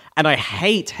 Right. And I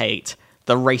hate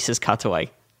the racist cutaway.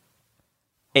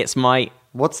 It's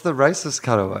What's the racist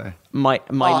cutaway? my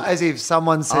As if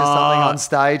someone says something on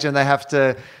stage and they have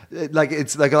to, like,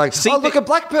 it's like, look, a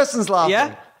black person's laughing.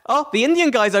 yeah. Oh, the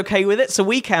Indian guy's okay with it, so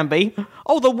we can be.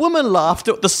 Oh, the woman laughed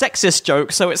at the sexist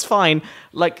joke, so it's fine.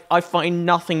 Like, I find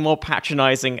nothing more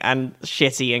patronizing and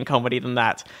shitty in comedy than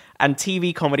that. And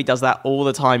TV comedy does that all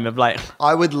the time. Of like,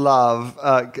 I would love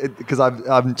because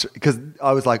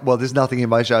I was like, well, there's nothing in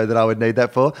my show that I would need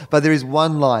that for. But there is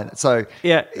one line. So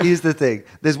yeah. Here's the thing.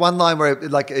 There's one line where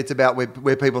it's about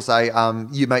where people say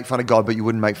you make fun of God, but you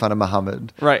wouldn't make fun of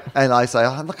Muhammad. Right. And I say,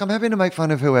 look, I'm happy to make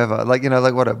fun of whoever. Like,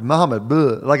 like whatever, Muhammad.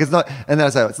 Blah. Like it's not. And then I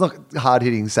say it's not hard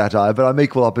hitting satire, but I'm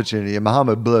equal opportunity. And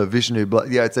Muhammad. Blah. Vishnu. Blah.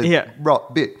 Yeah, it's a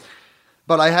rock bit.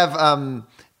 But I have.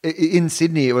 In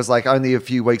Sydney, it was like only a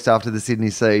few weeks after the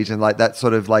Sydney siege, and like that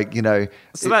sort of like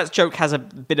So that joke has a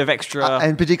bit of extra,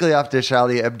 and particularly after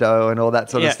Charlie Hebdo and all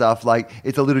that sort of stuff, like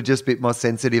it's a little just bit more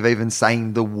sensitive, even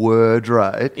saying the word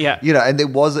right. Yeah, and there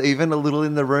was even a little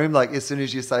in the room, like as soon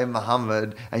as you say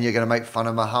Muhammad and you're going to make fun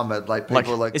of Muhammad, like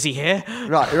people are like, is he here?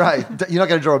 Right. You're not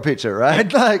going to draw a picture,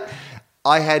 right? Like.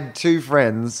 I had two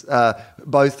friends,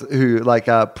 both who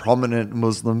are prominent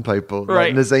Muslim people. Right.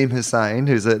 Like Nazim Hussain,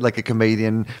 who's a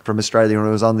comedian from Australia and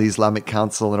was on the Islamic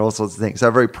Council and all sorts of things. So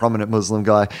a very prominent Muslim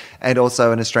guy. And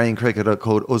also an Australian cricketer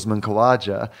called Usman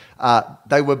Khawaja.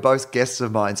 They were both guests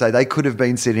of mine. So they could have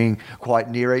been sitting quite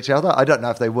near each other. I don't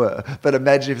know if they were. But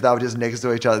imagine if they were just next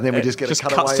to each other. And then we just get a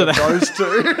cutaway of those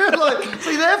two.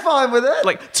 See, they're fine with it.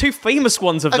 Like two famous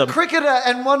ones of them. A cricketer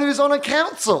and one who's on a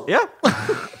council. Yeah.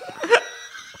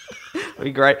 That'd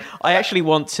be great. I actually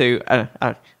want to.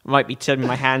 I might be turning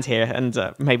my hand here, and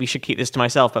maybe should keep this to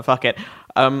myself. But fuck it.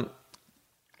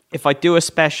 If I do a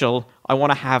special, I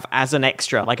want to have as an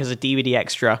extra, like as a DVD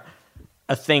extra,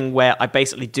 a thing where I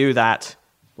basically do that,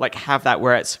 like have that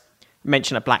where it's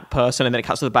mention a black person, and then it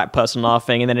cuts to the black person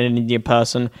laughing, and then an Indian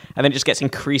person, and then it just gets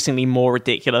increasingly more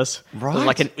ridiculous. Right. There's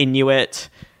like an Inuit.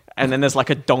 And then there's like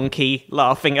a donkey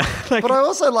laughing. But I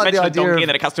also like the idea and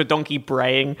then it cuts to a donkey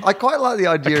braying. I quite like the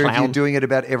idea of you doing it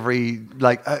about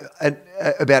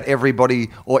about everybody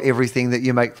or everything that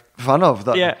you make fun of.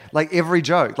 Though. Yeah. Like every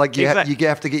joke. Like you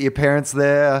have to get your parents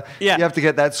there. Yeah. You have to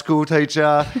get that school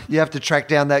teacher. You have to track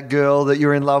down that girl that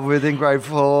you're in love with in grade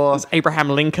 4. There's Abraham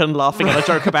Lincoln laughing at a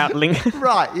joke about Lincoln.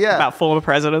 Right, yeah. About former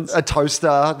presidents. A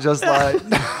toaster just like...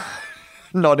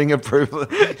 nodding approval.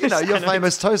 Your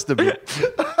famous toaster bit.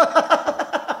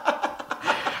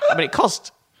 I mean, it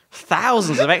cost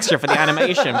thousands of extra for the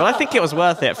animation, but I think it was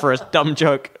worth it for a dumb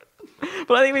joke.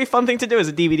 But I think it'd be a fun thing to do as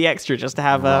a DVD extra, just to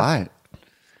have Right.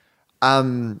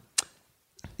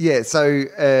 Yeah, so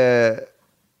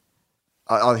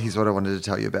here's what I wanted to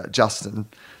tell you about Justin.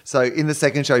 So in the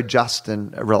second show,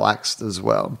 Justin relaxed as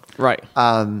well. Right.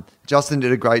 Justin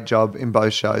did a great job in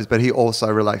both shows, but he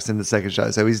also relaxed in the second show.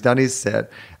 So he's done his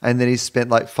set, and then he spent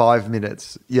like 5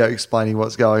 minutes, explaining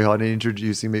what's going on and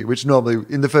introducing me, which normally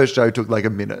in the first show took like a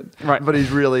minute. Right. But he's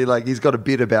really he's got a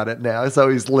bit about it now, so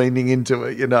he's leaning into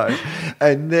it,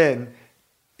 And then...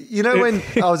 when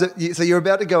so you're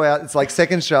about to go out, it's like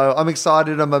second show, I'm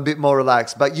excited, I'm a bit more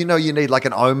relaxed, but you need like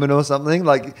an omen or something,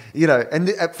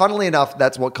 and funnily enough,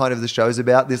 that's what kind of the show's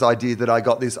about, this idea that I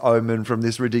got this omen from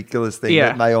this ridiculous thing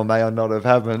that may or may not have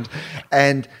happened.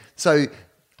 And so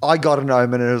I got an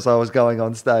omen as I was going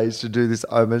on stage to do this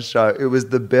omen show. It was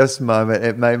the best moment.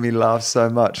 It made me laugh so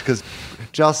much because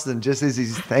Justin, just as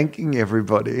he's thanking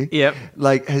everybody,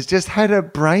 has just had a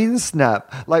brain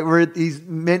snap. Where he's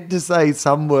meant to say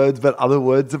some words, but other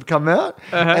words have come out.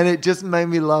 Uh-huh. And it just made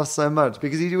me laugh so much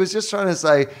because he was just trying to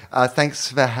say,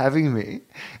 thanks for having me.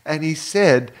 And he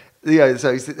said,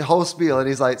 so he said the whole spiel, and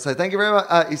he's like, so thank you very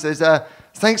much. He says,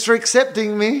 thanks for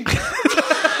accepting me.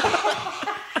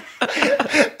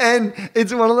 And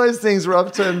it's one of those things where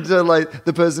I've turned to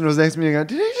the person who was next to me and go,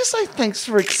 did he just say thanks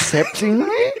for accepting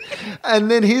me?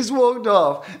 And then he's walked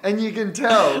off, and you can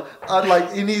tell,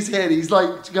 in his head, he's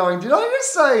going, did I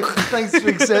just say thanks for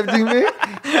accepting me?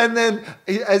 And then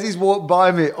as he's walked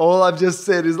by me, all I've just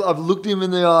said is I've looked him in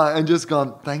the eye and just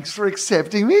gone, thanks for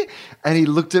accepting me? And he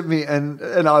looked at me, and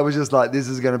I was just like, this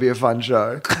is going to be a fun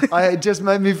show. It just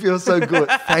made me feel so good.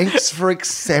 Thanks for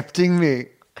accepting me.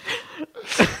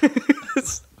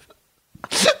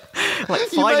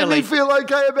 You made me feel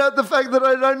okay about the fact that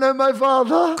I don't know my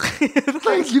father.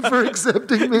 Thank you for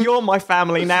accepting me. You're my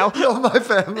family now. You're my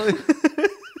family.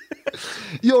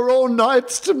 You're all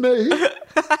knights to me.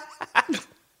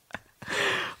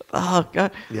 Oh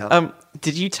god. Yeah.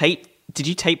 Did you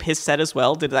tape his set as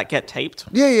well? Did that get taped?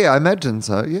 Yeah, I imagine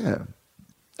so, yeah.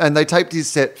 And they taped his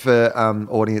set for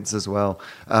audience as well,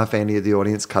 for any of the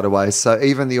audience cutaways. So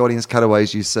even the audience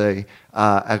cutaways you see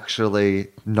are actually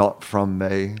not from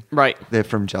me. Right. They're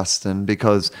from Justin,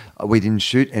 because we didn't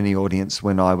shoot any audience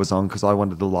when I was on, because I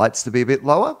wanted the lights to be a bit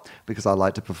lower, because I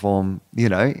like to perform,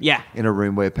 in a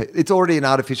room where it's already an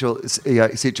artificial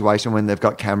situation when they've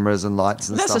got cameras and lights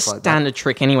and That's stuff a like that. standard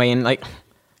trick anyway. And like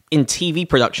in TV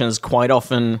productions, quite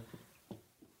often,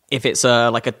 if it's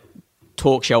like a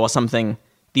talk show or something,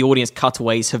 the audience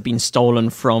cutaways have been stolen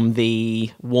from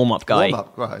the warm-up guy.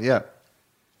 Warm-up, right, yeah.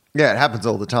 Yeah, it happens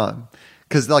all the time.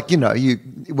 Because,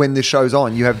 when the show's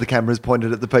on, you have the cameras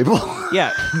pointed at the people.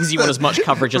 Yeah, because you want as much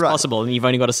coverage as Right. possible, and you've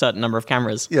only got a certain number of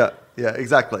cameras. Yeah,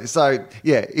 exactly. So,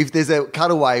 yeah, if there's a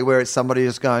cutaway where it's somebody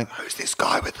just going, who's this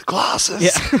guy with the glasses?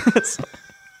 Yeah.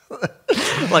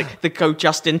 Like the Go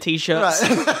Justin t-shirts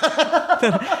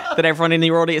that everyone in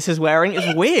the audience is wearing.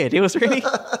 It's weird. It was really...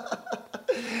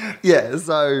 Yeah,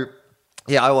 so...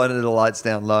 Yeah, I wanted the lights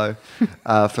down low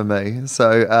for me.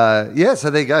 So, so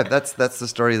there you go. That's the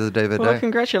story of the DVD. Well,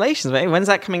 congratulations, mate. When's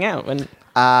that coming out? When?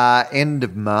 End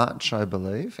of March, I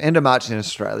believe. End of March in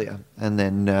Australia. And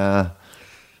then, at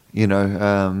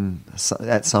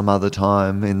some other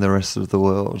time in the rest of the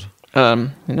world.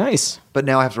 Nice. But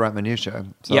now I have to write my new show.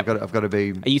 So Yep. I've got to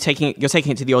be... You're taking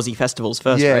it to the Aussie festivals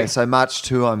first, Yeah, right? so March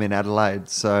 2 I'm in Adelaide.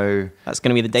 So That's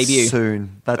going to be the debut.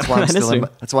 soon. That's why I'm That is still in soon.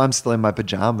 that's why I'm still in my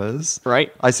pajamas.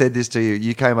 Right. I said this to you.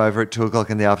 You came over at 2:00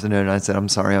 in the afternoon and I said, I'm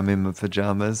sorry, I'm in my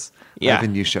pajamas. Yeah. I have a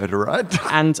new show to write.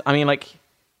 And I mean, like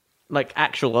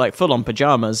actual, like full-on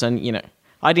pajamas. And,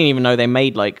 I didn't even know they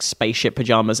made like spaceship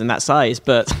pajamas in that size,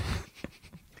 but...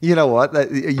 You know what?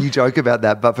 You joke about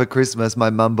that, but for Christmas,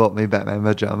 my mum bought me Batman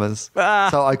pajamas.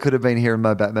 So I could have been here in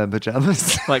my Batman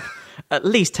pajamas. Like, at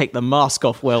least take the mask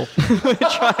off, Will.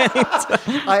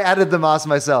 I added the mask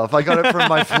myself. I got it from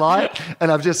my flight,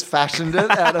 and I've just fashioned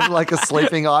it out of like a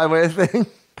sleeping eyewear thing.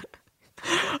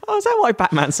 Oh, is that why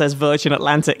Batman says Virgin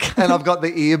Atlantic? And I've got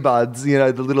the earbuds,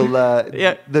 the little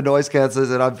the noise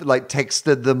cancelers, and I've like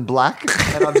texted them black,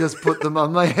 and I've just put them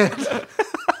on my head.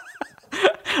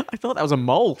 I thought that was a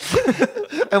mole.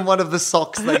 And one of the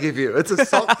socks they give you. It's a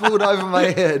sock pulled over my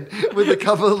head with a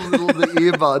couple of little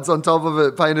earbuds on top of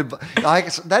it painted.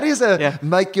 That is a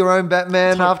make your own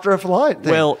Batman after a flight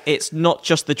thing. Well, it's not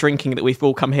just the drinking that we've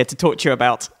all come here to talk to you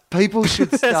about. People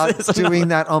should start doing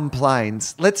that on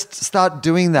planes. Let's start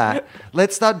doing that.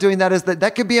 Let's start doing that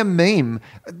that could be a meme.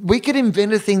 We could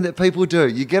invent a thing that people do.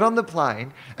 You get on the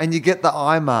plane and you get the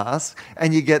eye mask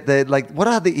and you get the what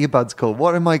are the earbuds called?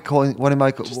 What am I calling?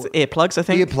 Just earplugs, I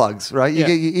think. Earplugs, right? You Yeah.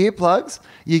 get your earplugs,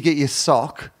 you get your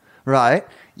sock, right?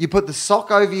 You put the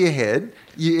sock over your head,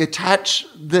 you attach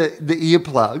the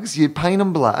earplugs, you paint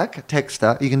them black,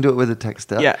 texter. You can do it with a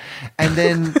texter. Yeah. And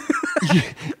then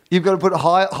you've got to put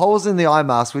holes in the eye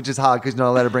mask, which is hard because you're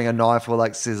not allowed to bring a knife or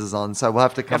like scissors on. So we'll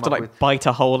have to You come have to up like bite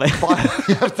a hole in.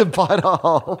 you have to bite a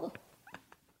hole.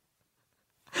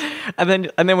 And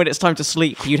then when it's time to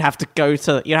sleep, you'd have to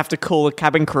call the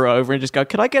cabin crew over and just go,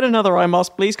 "Could I get another eye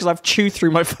mask, please? Because I've chewed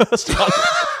through my first one."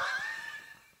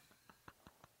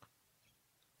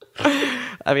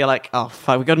 I'd be like, "Oh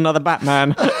fuck, we got another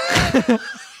Batman."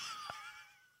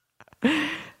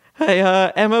 Hey,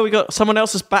 Emma, we got someone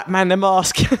else's Batman their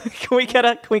mask. Can we get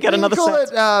another call set?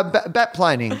 it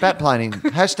Batplaning.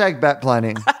 Hashtag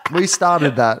Batplaning. We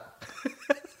started that.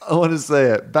 I want to see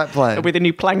it. Batplaning. It'll be the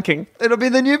new planking. It'll be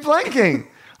the new planking.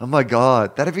 Oh my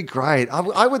God, that'd be great.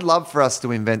 I would love for us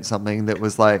to invent something that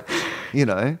was like, I'd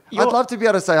love to be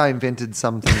able to say I invented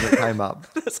something that came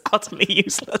up. That's utterly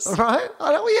useless. Right?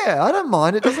 I don't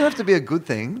mind. It doesn't have to be a good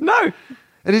thing. No.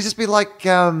 It'd just be like,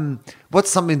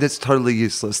 what's something that's totally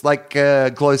useless? Like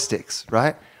glow sticks,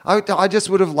 right? I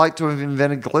just would have liked to have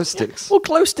invented glow sticks. Well,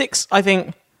 glow sticks, I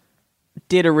think,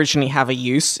 did originally have a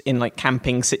use in like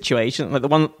camping situations. Like the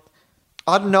one...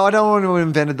 I don't want to have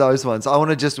invented those ones. I want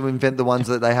to just invent the ones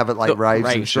that they have at like raves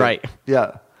and shit. Right.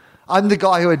 Yeah. I'm the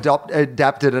guy who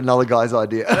adapted another guy's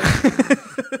idea.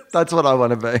 That's what I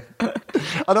want to be.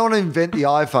 I don't want to invent the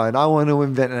iPhone. I want to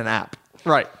invent an app.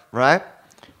 Right. Right?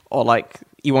 Or like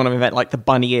you want to invent like the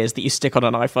bunny ears that you stick on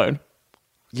an iPhone.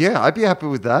 Yeah, I'd be happy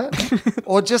with that.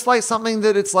 Or just like something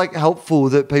that it's like helpful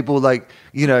that people like,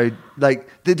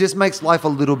 like that just makes life a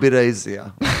little bit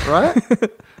easier, right?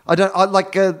 I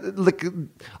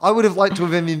would have liked to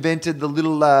have invented the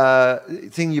little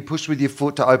thing you push with your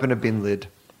foot to open a bin lid.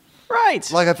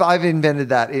 Right. Like if I've invented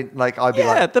that, I'd be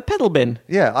like, the pedal bin.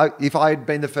 yeah. If I had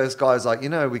been the first guy, I was like,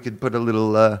 we could put a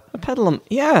little, A pedal on.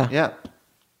 Yeah. yeah.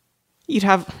 You'd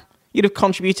have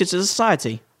contributed to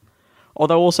society.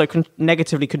 although also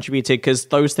negatively contributed because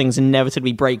those things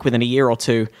inevitably break within a year or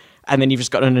two, and then you've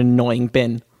just got an annoying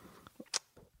bin.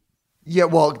 Yeah,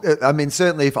 well, I mean,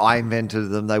 certainly if I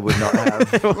invented them, they would not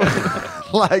have.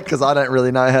 Because I don't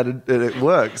really know how it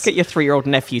works. Get your 3-year-old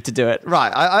nephew to do it.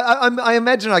 Right. I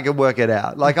imagine I could work it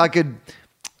out.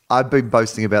 I've been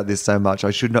boasting about this so much.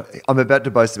 I should not. I'm about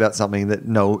to boast about something that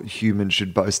no human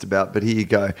should boast about, but here you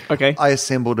go. Okay. I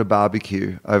assembled a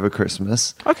barbecue over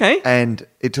Christmas. Okay. And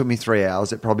it took me 3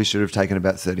 hours. It probably should have taken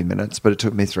about 30 minutes, but it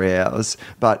took me 3 hours.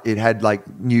 But it had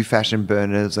new fashion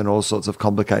burners and all sorts of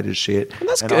complicated shit. Well,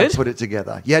 that's and good. I put it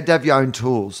together. You had to have your own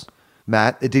tools,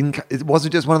 Matt. It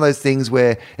wasn't just one of those things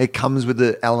where it comes with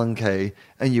the Allen key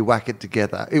and you whack it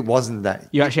together. It wasn't that.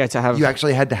 You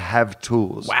actually had to have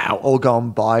tools. Wow. Or go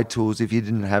and buy tools if you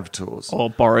didn't have tools. or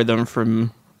borrow them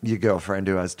from. Your girlfriend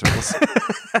who has tools,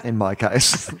 in my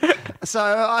case. So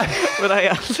But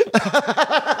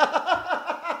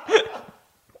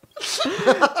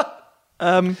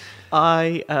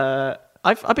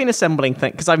I've been assembling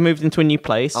things because I've moved into a new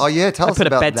place. Oh yeah, tell us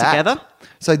about that. I put a bed together.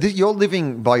 So you're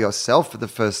living by yourself for the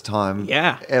first time,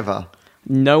 ever.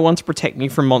 No one to protect me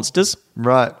from monsters.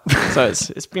 Right. So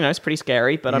it's pretty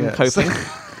scary, but I'm coping.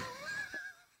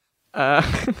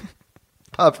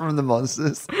 Apart from the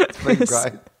monsters, it's been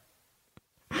great.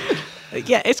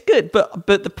 Yeah, it's good, but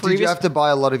the previous. Did you have to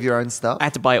buy a lot of your own stuff? I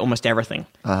had to buy almost everything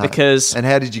because. And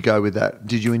how did you go with that?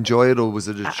 Did you enjoy it, or was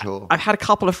it a chore? I've had a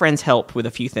couple of friends help with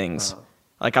a few things.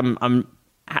 I'm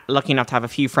lucky enough to have a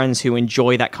few friends who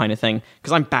enjoy that kind of thing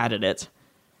because I'm bad at it.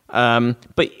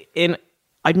 But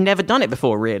I'd never done it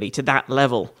before, really, to that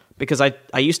level, because I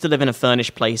used to live in a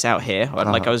furnished place out here.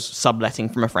 I was subletting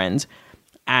from a friend.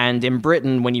 And in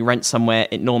Britain, when you rent somewhere,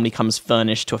 it normally comes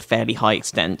furnished to a fairly high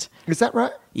extent. Is that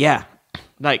right? Yeah.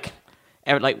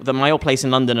 My old place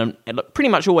in London, and pretty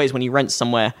much always when you rent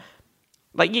somewhere,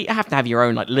 you have to have your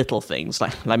own little things,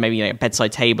 like maybe a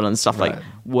bedside table and stuff, right. like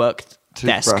work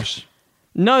desk. Toothbrush.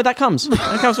 No, that comes. With.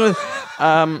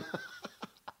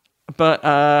 But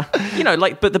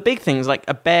the big things like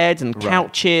a bed and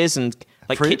couches and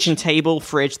kitchen table,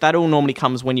 fridge, that all normally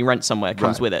comes when you rent somewhere.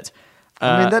 Comes with it.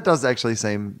 I mean, that does actually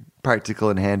seem practical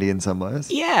and handy in some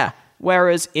ways. Yeah.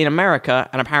 Whereas in America,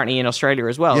 and apparently in Australia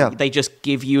as well, they just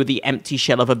give you the empty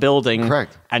shell of a building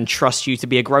and trust you to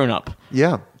be a grown-up.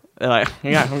 Yeah. They're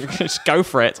just go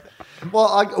for it.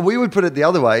 Well, we would put it the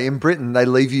other way. In Britain, they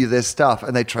leave you their stuff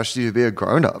and they trust you to be a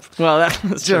grown-up. Well,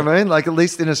 that's Do you know what I mean? At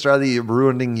least in Australia, you're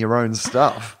ruining your own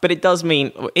stuff. But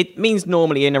it means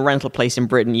normally in a rental place in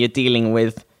Britain,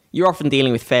 you're often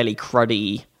dealing with fairly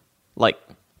cruddy,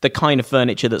 the kind of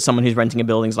furniture that someone who's renting a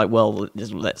building is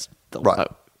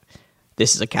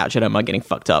this is a couch. I don't mind getting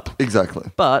fucked up. Exactly.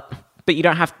 But you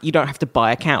don't have to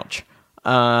buy a couch.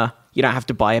 You don't have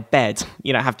to buy a bed.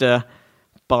 You don't have to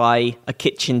buy a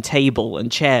kitchen table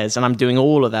and chairs. And I'm doing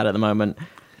all of that at the moment.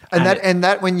 And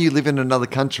that when you live in another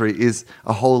country is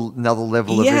a whole another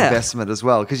level of investment as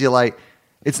well. Because you're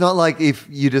it's not like if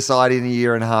you decide in a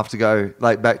year and a half to go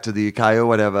back to the UK or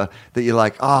whatever, that you're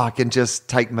I can just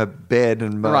take my bed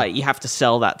and my... Right, you have to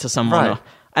sell that to someone. Right.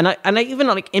 And I even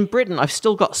in Britain, I've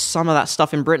still got some of that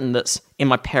stuff in Britain that's in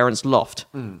my parents' loft.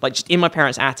 Just in my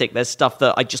parents' attic, there's stuff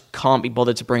that I just can't be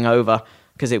bothered to bring over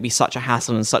because it would be such a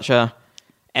hassle and such a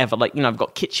I've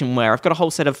got kitchenware. I've got a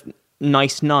whole set of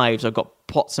nice knives. I've got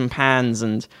pots and pans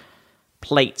and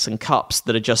plates and cups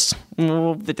that are just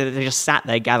sat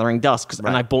there gathering dust. And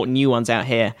I bought new ones out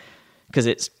here because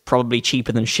it's probably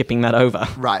cheaper than shipping that over.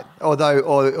 Right.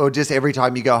 Or just every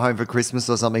time you go home for Christmas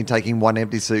or something, taking one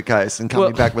empty suitcase and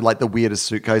coming back with the weirdest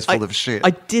suitcase full of shit. I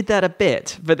did that a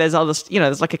bit, but there's others.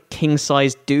 There's a king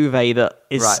size duvet that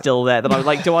is still there. That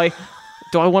I'm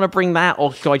do I want to bring that,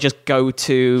 or do I just go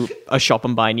to a shop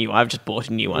and buy a new one? I've just bought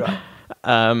a new one. Right.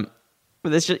 But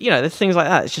there's just there's things like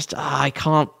that. It's just I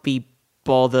can't be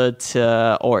bothered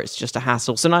to, or it's just a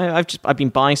hassle. So now I've been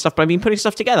buying stuff, but I've been putting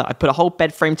stuff together. I put a whole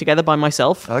bed frame together by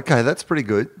myself. Okay, that's pretty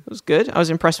good. It was good. I was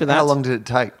impressed with that. How long did it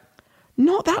take?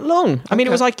 Not that long. I mean,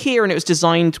 it was IKEA and it was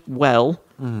designed well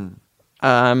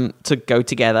to go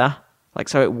together.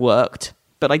 So it worked,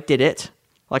 but I did it.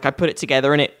 I put it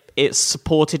together and it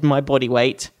supported my body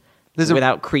weight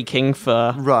without creaking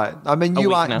for right. I mean,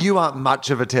 you aren't much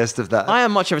of a test of that. I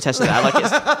am much of a test of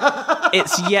that.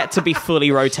 It's yet to be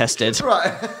fully road tested.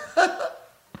 Right.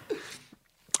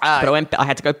 But I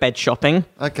had to go bed shopping.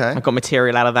 Okay. I've got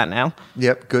material out of that now.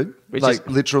 Yep, good.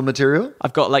 Literal material?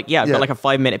 I've got I've got a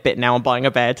 5-minute bit now on buying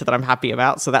a bed that I'm happy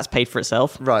about, so that's paid for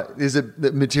itself. Right. Is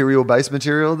it material-based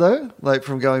material, though?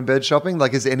 From going bed shopping?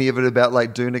 Is any of it about,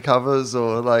 Doona covers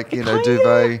or,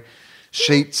 duvet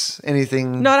Sheets,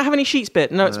 anything? No, I don't have any sheets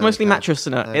bit. No, it's mostly Okay. mattress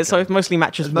in it. Okay. So it's mostly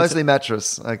mattress. It's mostly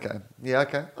mattress. Okay. Yeah,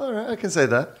 okay. All right, I can say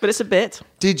that. But it's a bit.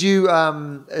 Did you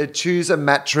choose a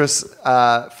mattress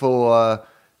for...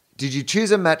 Did you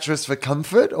choose a mattress for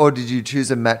comfort or did you choose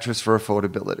a mattress for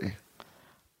affordability?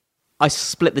 I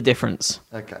split the difference.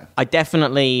 Okay.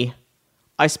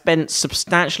 I spent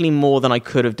substantially more than I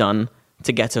could have done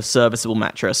to get a serviceable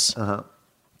mattress.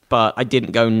 But I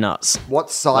didn't go nuts.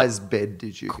 What size bed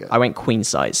did you get? I went queen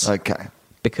size. Okay.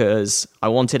 Because I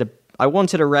wanted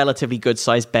a relatively good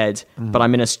sized bed, but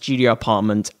I'm in a studio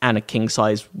apartment and a king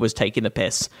size was taking the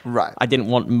piss. Right. I didn't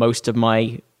want most of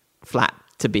my flat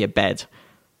to be a bed.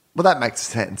 Well, that makes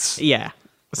sense. Yeah.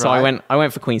 So Right. I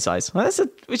went for queen size. Well,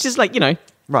 which is like,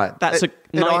 Right. That's it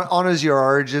honours your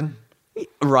origin.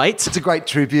 right. It's a great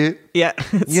tribute. Yeah.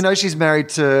 You know she's married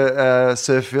to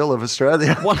Sir Phil of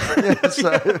Australia. One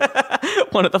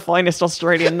of the finest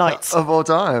Australian knights. Of all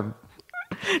time.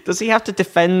 Does he have to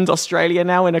defend Australia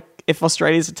now if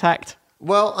Australia's attacked?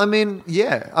 Well, I mean,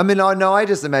 yeah. I mean, I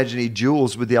just imagine he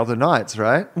duels with the other knights,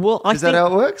 right? Well, Is that how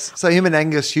it works? So him and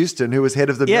Angus Houston, who was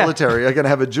head of the Yeah. military, are going to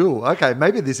have a duel. Okay,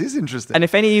 maybe this is interesting. And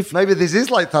if any of Maybe this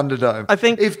is like Thunderdome. I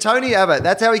think- if Tony Abbott,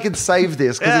 that's how he can save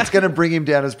this because it's going to bring him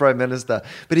down as Prime Minister.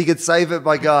 But he could save it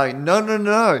by going,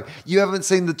 no, you haven't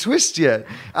seen the twist yet.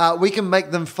 We can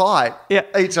make them fight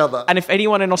each other. And if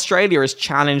anyone in Australia is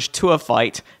challenged to a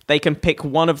fight, they can pick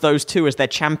one of those two as their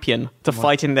champion to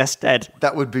fight in their stead.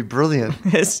 That would be brilliant.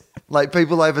 Yes. Like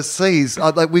people overseas,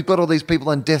 like we've got all these people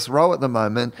on death row at the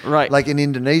moment, Right. Like in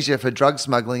Indonesia for drug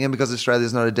smuggling, and because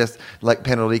Australia's not a death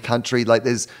penalty country, like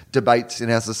there's debates in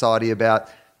our society about.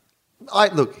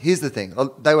 Look, here's the thing: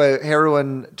 they were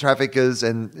heroin traffickers,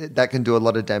 and that can do a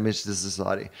lot of damage to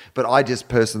society. But I just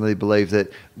personally believe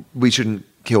that we shouldn't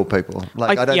kill people.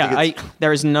 Like I don't think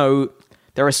it's.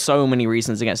 There are so many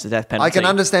reasons against the death penalty. I can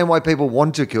understand why people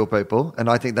want to kill people, and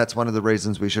I think that's one of the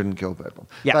reasons we shouldn't kill people.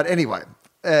 Yeah. But anyway,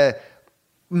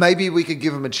 maybe we could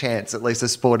give them a chance, at least a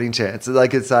sporting chance. They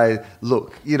could say,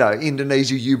 look,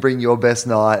 Indonesia, you bring your best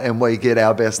night, and we get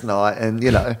our best night, and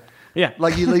Yeah.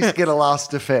 like you at least get a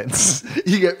last defence.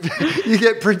 You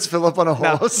get Prince Philip on a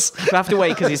horse. We'll have to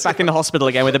wait because he's back in the hospital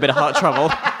again with a bit of heart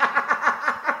trouble.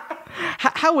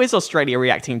 How is Australia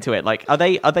reacting to it? Like, are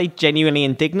they genuinely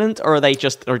indignant, or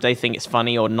do they think it's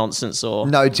funny or nonsense? Or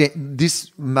No,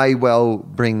 this may well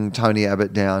bring Tony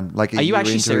Abbott down. Like, Are you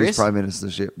actually into serious? his prime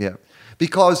ministership? Yeah,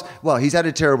 because he's had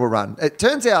a terrible run. It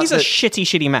turns out he's a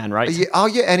shitty man, right? Yeah,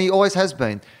 and he always has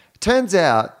been. Turns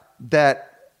out that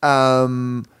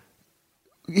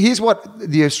here's what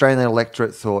the Australian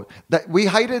electorate thought: that we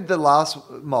hated the last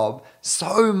mob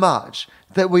so much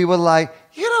that we were like,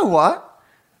 you know what,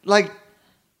 like.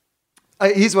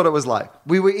 Here's what it was like.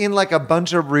 We were in like a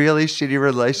bunch of really shitty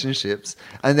relationships,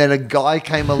 and then a guy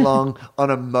came along on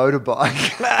a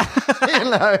motorbike,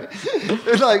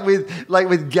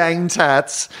 with gang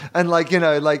tats and like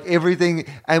everything,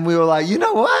 and we were like, you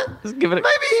know what? Just give it Maybe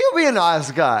he'll be a nice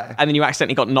guy. And then you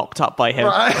accidentally got knocked up by him.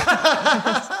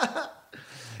 Right.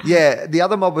 Yeah, the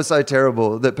other mob was so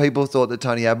terrible that people thought that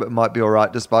Tony Abbott might be all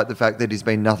right, despite the fact that he's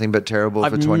been nothing but terrible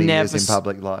for 20 years in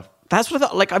public life. That's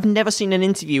what I've never seen an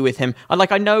interview with him. I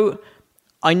know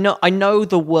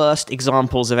the worst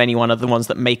examples of anyone are the ones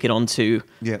that make it onto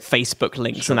Facebook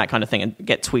links and that kind of thing and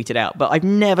get tweeted out. But I've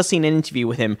never seen an interview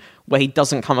with him where he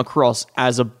doesn't come across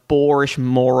as a boorish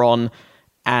moron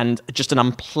and just an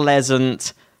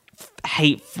unpleasant,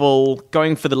 hateful,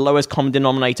 going for the lowest common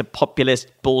denominator, populist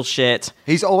bullshit.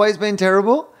 He's always been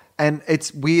terrible, and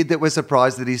it's weird that we're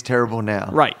surprised that he's terrible now.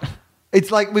 Right. It's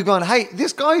like we've gone, hey,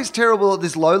 this guy is terrible at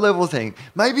this low-level thing.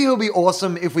 Maybe he'll be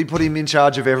awesome if we put him in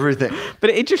charge of everything.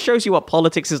 But it just shows you what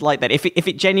politics is like that. If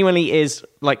it genuinely is,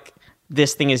 like,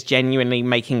 this thing is genuinely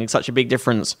making such a big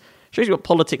difference, shows you what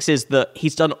politics is, that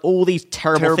he's done all these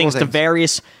terrible things to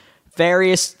various...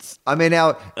 I mean,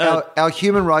 our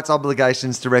human rights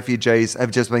obligations to refugees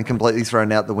have just been completely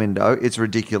thrown out the window. It's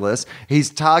ridiculous. He's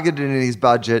targeted in his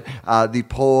budget the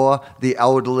poor, the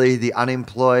elderly, the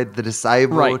unemployed, the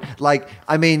disabled. Right. Like,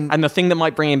 I mean... And the thing that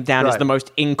might bring him down is the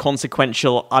most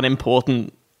inconsequential,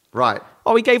 unimportant... Right.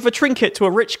 Oh, he gave a trinket to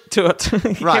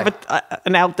he Right. gave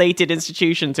an outdated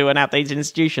institution to an outdated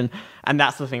institution. And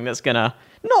that's the thing that's going to...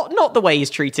 Not the way he's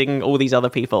treating all these other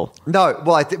people. No,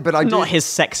 well, but I do... Not his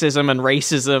sexism and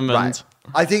racism and... Right.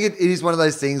 I think it is one of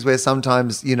those things where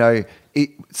sometimes,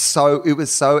 it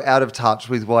was so out of touch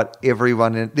with what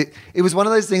everyone. It was one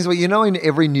of those things where in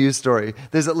every news story,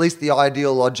 there's at least the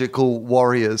ideological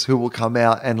warriors who will come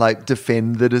out and like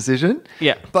defend the decision.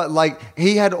 Yeah. But like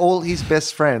he had all his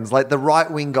best friends, like the right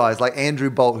wing guys, like Andrew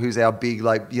Bolt, who's our big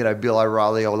Bill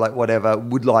O'Reilly or like whatever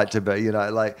would like to be,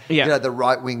 the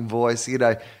right wing voice,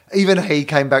 Even he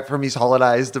came back from his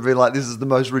holidays to be like, this is the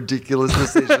most ridiculous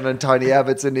decision and Tony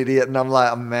Abbott's an idiot. And I'm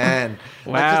like, oh, man.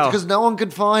 Wow. Because no one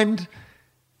could find,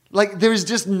 there is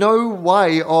just no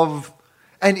way of,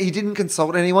 and he didn't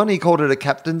consult anyone. He called it a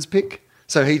captain's pick.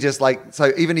 So he just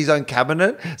so even his own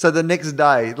cabinet. So the next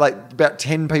day, about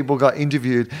 10 people got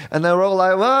interviewed and they were all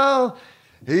like, well,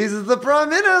 he's the Prime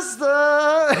Minister.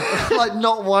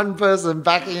 Not one person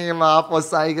backing him up or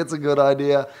saying it's a good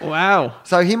idea. Wow.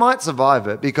 So he might survive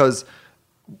it because,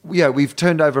 we've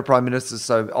turned over Prime Ministers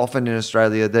so often in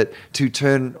Australia that to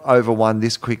turn over one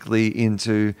this quickly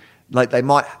into, they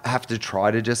might have to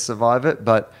try to just survive it.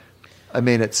 But, I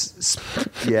mean,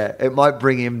 it might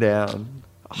bring him down.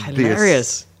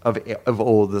 Hilarious. Of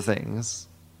all the things.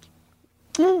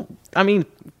 I mean,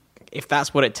 if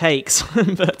that's what it takes.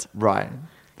 But right.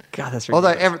 God, that's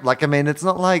ridiculous. Although, it's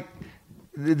not like...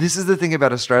 This is the thing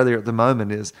about Australia at the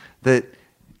moment is that,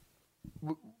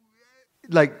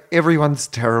 everyone's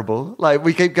terrible.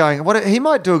 We keep going, he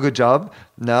might do a good job.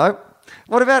 No.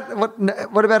 What about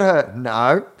her?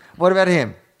 No. What about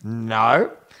him?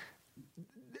 No.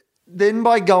 Then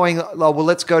by going,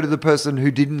 let's go to the person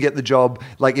who didn't get the job,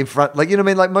 in front, you know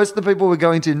what I mean? Most of the people we're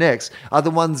going to next are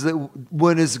the ones that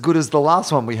weren't as good as the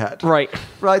last one we had. Right.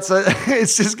 Right, so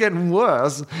it's just getting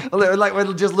worse.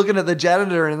 We're just looking at the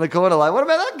janitor in the corner, what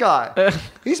about that guy?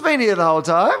 He's been here the whole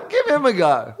time. Give him a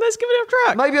go. Let's give it a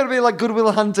try. Maybe it'll be like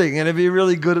Goodwill Hunting and it'll be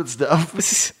really good at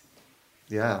stuff.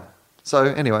 Yeah. So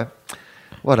anyway,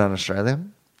 well done, Australia.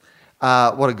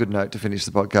 What a good note to finish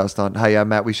the podcast on. Hey,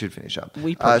 Matt, we should finish up.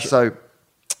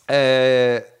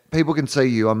 People can see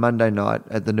you on Monday night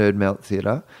at the Nerd Melt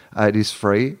Theatre. It is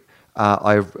free.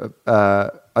 I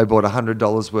bought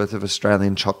 $100 worth of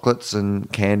Australian chocolates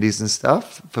and candies and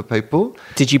stuff for people.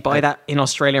 Did you buy that in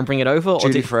Australia and bring it over?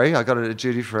 Duty free. I got it at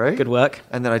duty free. Good work.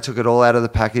 And then I took it all out of the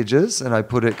packages and I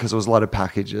put it, because there was a lot of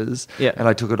packages. Yeah. And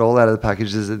I took it all out of the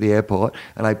packages at the airport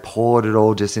and I poured it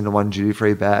all just into one duty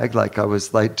free bag. I was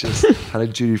just had a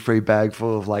duty free bag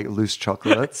full of loose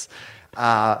chocolates.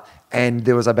 And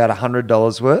there was about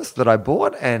 $100 worth that I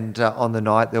bought, and on the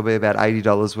night there'll be about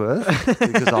 $80 worth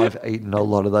because I've eaten a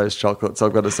lot of those chocolates,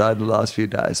 I've got to say, in the last few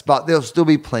days. But there'll still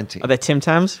be plenty. Are there Tim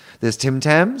Tams? There's Tim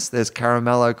Tams, there's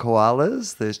Caramello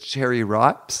Koalas, there's Cherry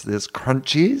Ripes, there's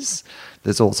Crunchies.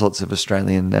 There's all sorts of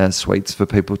Australian sweets for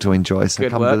people to enjoy. So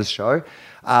come to the show.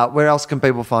 Where else can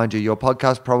people find you? Your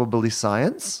podcast, Probably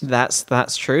Science.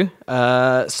 That's true.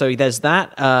 So there's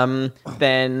that.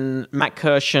 Then Matt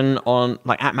Kirshen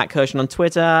at Matt Kirshen on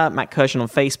Twitter, Matt Kirshen on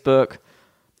Facebook.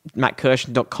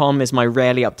 MattKirshen.com is my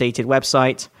rarely updated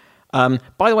website.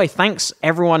 By the way, thanks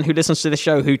everyone who listens to the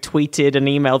show who tweeted and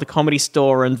emailed the Comedy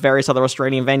Store and various other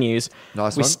Australian venues.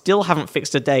 Nice We one. still haven't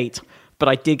fixed a date, but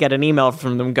I did get an email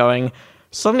from them going,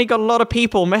 suddenly got a lot of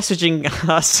people messaging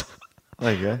us.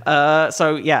 There you go.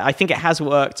 So yeah, I think it has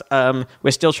worked.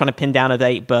 We're still trying to pin down a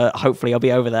date, but hopefully I'll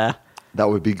be over there. That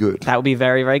would be good. That would be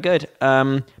very, very good.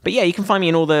 But yeah, you can find me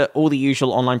in all the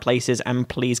usual online places, and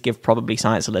please give Probably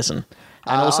Science a listen.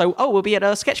 And also, we'll be at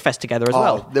a Sketchfest together as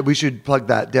well. We should plug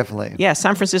that, definitely. Yeah,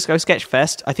 San Francisco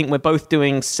Sketchfest. I think we're both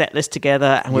doing set list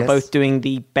together, and we're both doing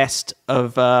the best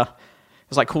of...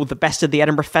 it's called the Best of the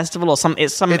Edinburgh Festival or something.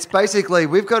 It's basically,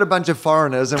 we've got a bunch of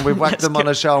foreigners and we've whacked them on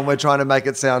a show and we're trying to make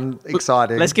it sound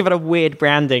exciting. Let's give it a weird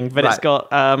branding, but It's got...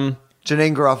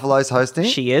 Janine Garofalo's hosting.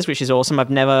 She is, which is awesome.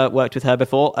 I've never worked with her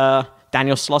before.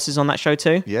 Daniel Sloss is on that show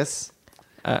too. Yes.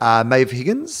 Maeve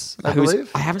Higgins, I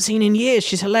believe. I haven't seen in years.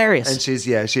 She's hilarious. And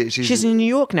she's in New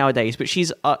York nowadays, but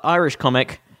she's an Irish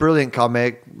comic. Brilliant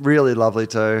comic. Really lovely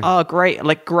too. Oh, great.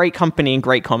 Great company and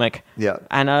great comic. Yeah.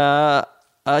 And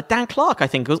Dan Clark, I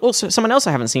think, was also someone else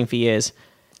I haven't seen for years.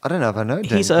 I don't know if I know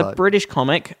Dan He's Clark. a British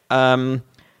comic, and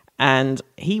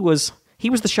he was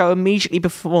the show immediately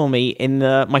before me in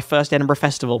my first Edinburgh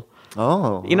Festival.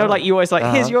 Oh, you know, you always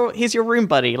here's your room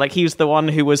buddy. He was the one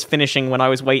who was finishing when I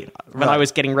was I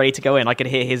was getting ready to go in. I could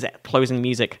hear his closing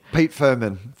music. Pete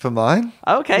Furman for mine.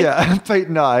 Okay, yeah, Pete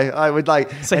and I would like.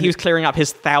 So he was clearing up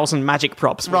his 1,000 magic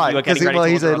props, right? Because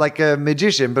he's a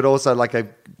magician, but also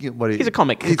he's a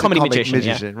comedy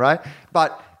magician, right?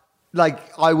 But.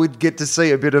 I would get to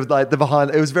see a bit of the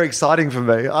behind. It was very exciting for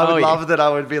me. I would love that. I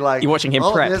would be like, you're watching him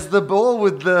prep. There's the ball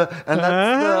with the, and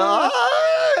that's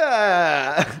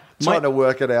the. trying to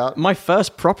work it out. My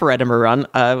first proper Edinburgh run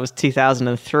was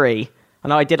 2003. I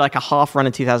know I did like a half run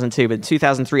in 2002, but in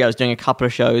 2003 I was doing a couple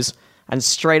of shows, and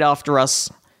straight after us,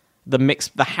 the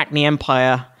Hackney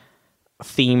Empire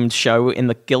themed show in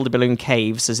the Gilder Balloon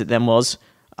Caves, as it then was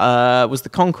the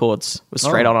Concords, was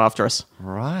straight on after us.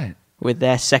 Right. With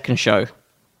their second show.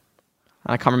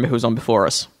 I can't remember who was on before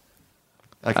us.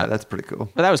 Okay, that's pretty cool.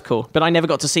 But that was cool. But I never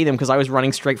got to see them because I was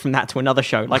running straight from that to another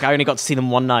show. Like, I only got to see them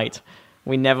one night.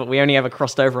 We only ever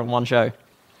crossed over on one show.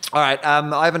 All right,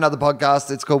 I have another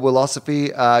podcast. It's called Willosophy.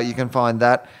 You can find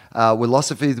that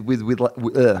Willosophy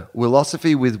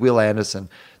with Will Anderson.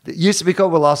 It used to be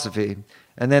called Willosophy,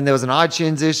 and then there was an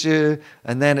iTunes issue,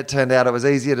 and then it turned out it was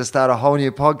easier to start a whole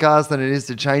new podcast than it is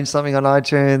to change something on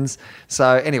iTunes.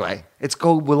 So anyway, it's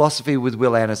called Willosophy with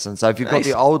Will Anderson. So if you've got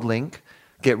the old link,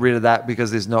 get rid of that because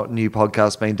there's not new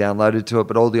podcasts being downloaded to it,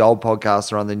 but all the old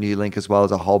podcasts are on the new link as well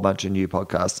as a whole bunch of new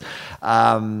podcasts.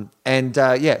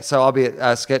 So I'll be at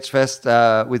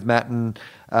Sketchfest with Matt and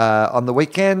on the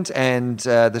weekend, and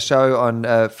the show on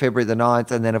February the 9th,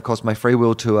 and then of course my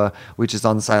Freewheel tour, which is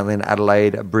on sale in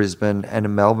Adelaide, Brisbane and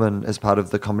in Melbourne as part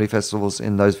of the comedy festivals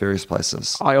in those various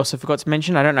places. I also forgot to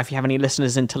mention, I don't know if you have any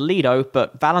listeners in Toledo,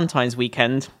 but Valentine's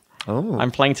weekend, I'm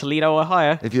playing Toledo,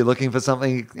 Ohio. If you're looking for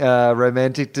something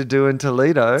romantic to do in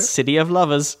Toledo. City of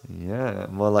Lovers. Yeah,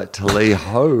 more like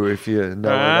Toledo, if you know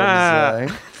what I'm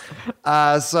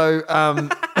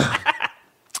saying.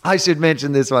 I should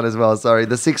mention this one as well. Sorry,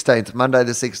 the 16th, Monday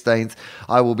the 16th,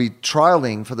 I will be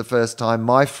trialing for the first time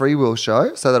my Freewheel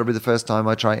show. So that'll be the first time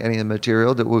I try any of the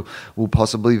material that will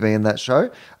possibly be in that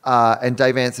show. And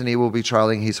Dave Anthony will be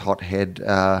trialing his Hothead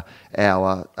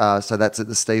hour. So that's at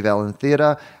the Steve Allen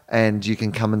Theatre, and you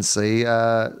can come and see.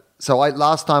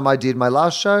 Last time I did my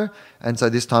last show, and so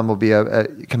this time will be a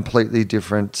completely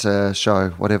different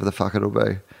show, whatever the fuck it'll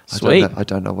be. Sweet. I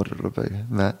don't know what it'll be,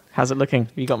 Matt. How's it looking?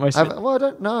 Have you got most of it? Well, I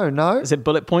don't know, no. Is it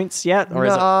bullet points yet? Or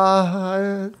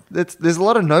There's a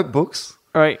lot of notebooks.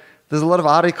 All right. There's a lot of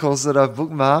articles that I've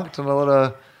bookmarked and a lot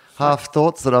of half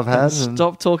thoughts that I've had.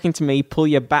 Stop talking to me. Pull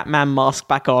your Batman mask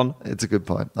back on. It's a good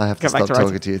point. I have to stop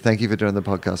talking to you. Thank you for doing the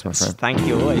podcast, my friend. Thank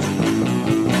you always.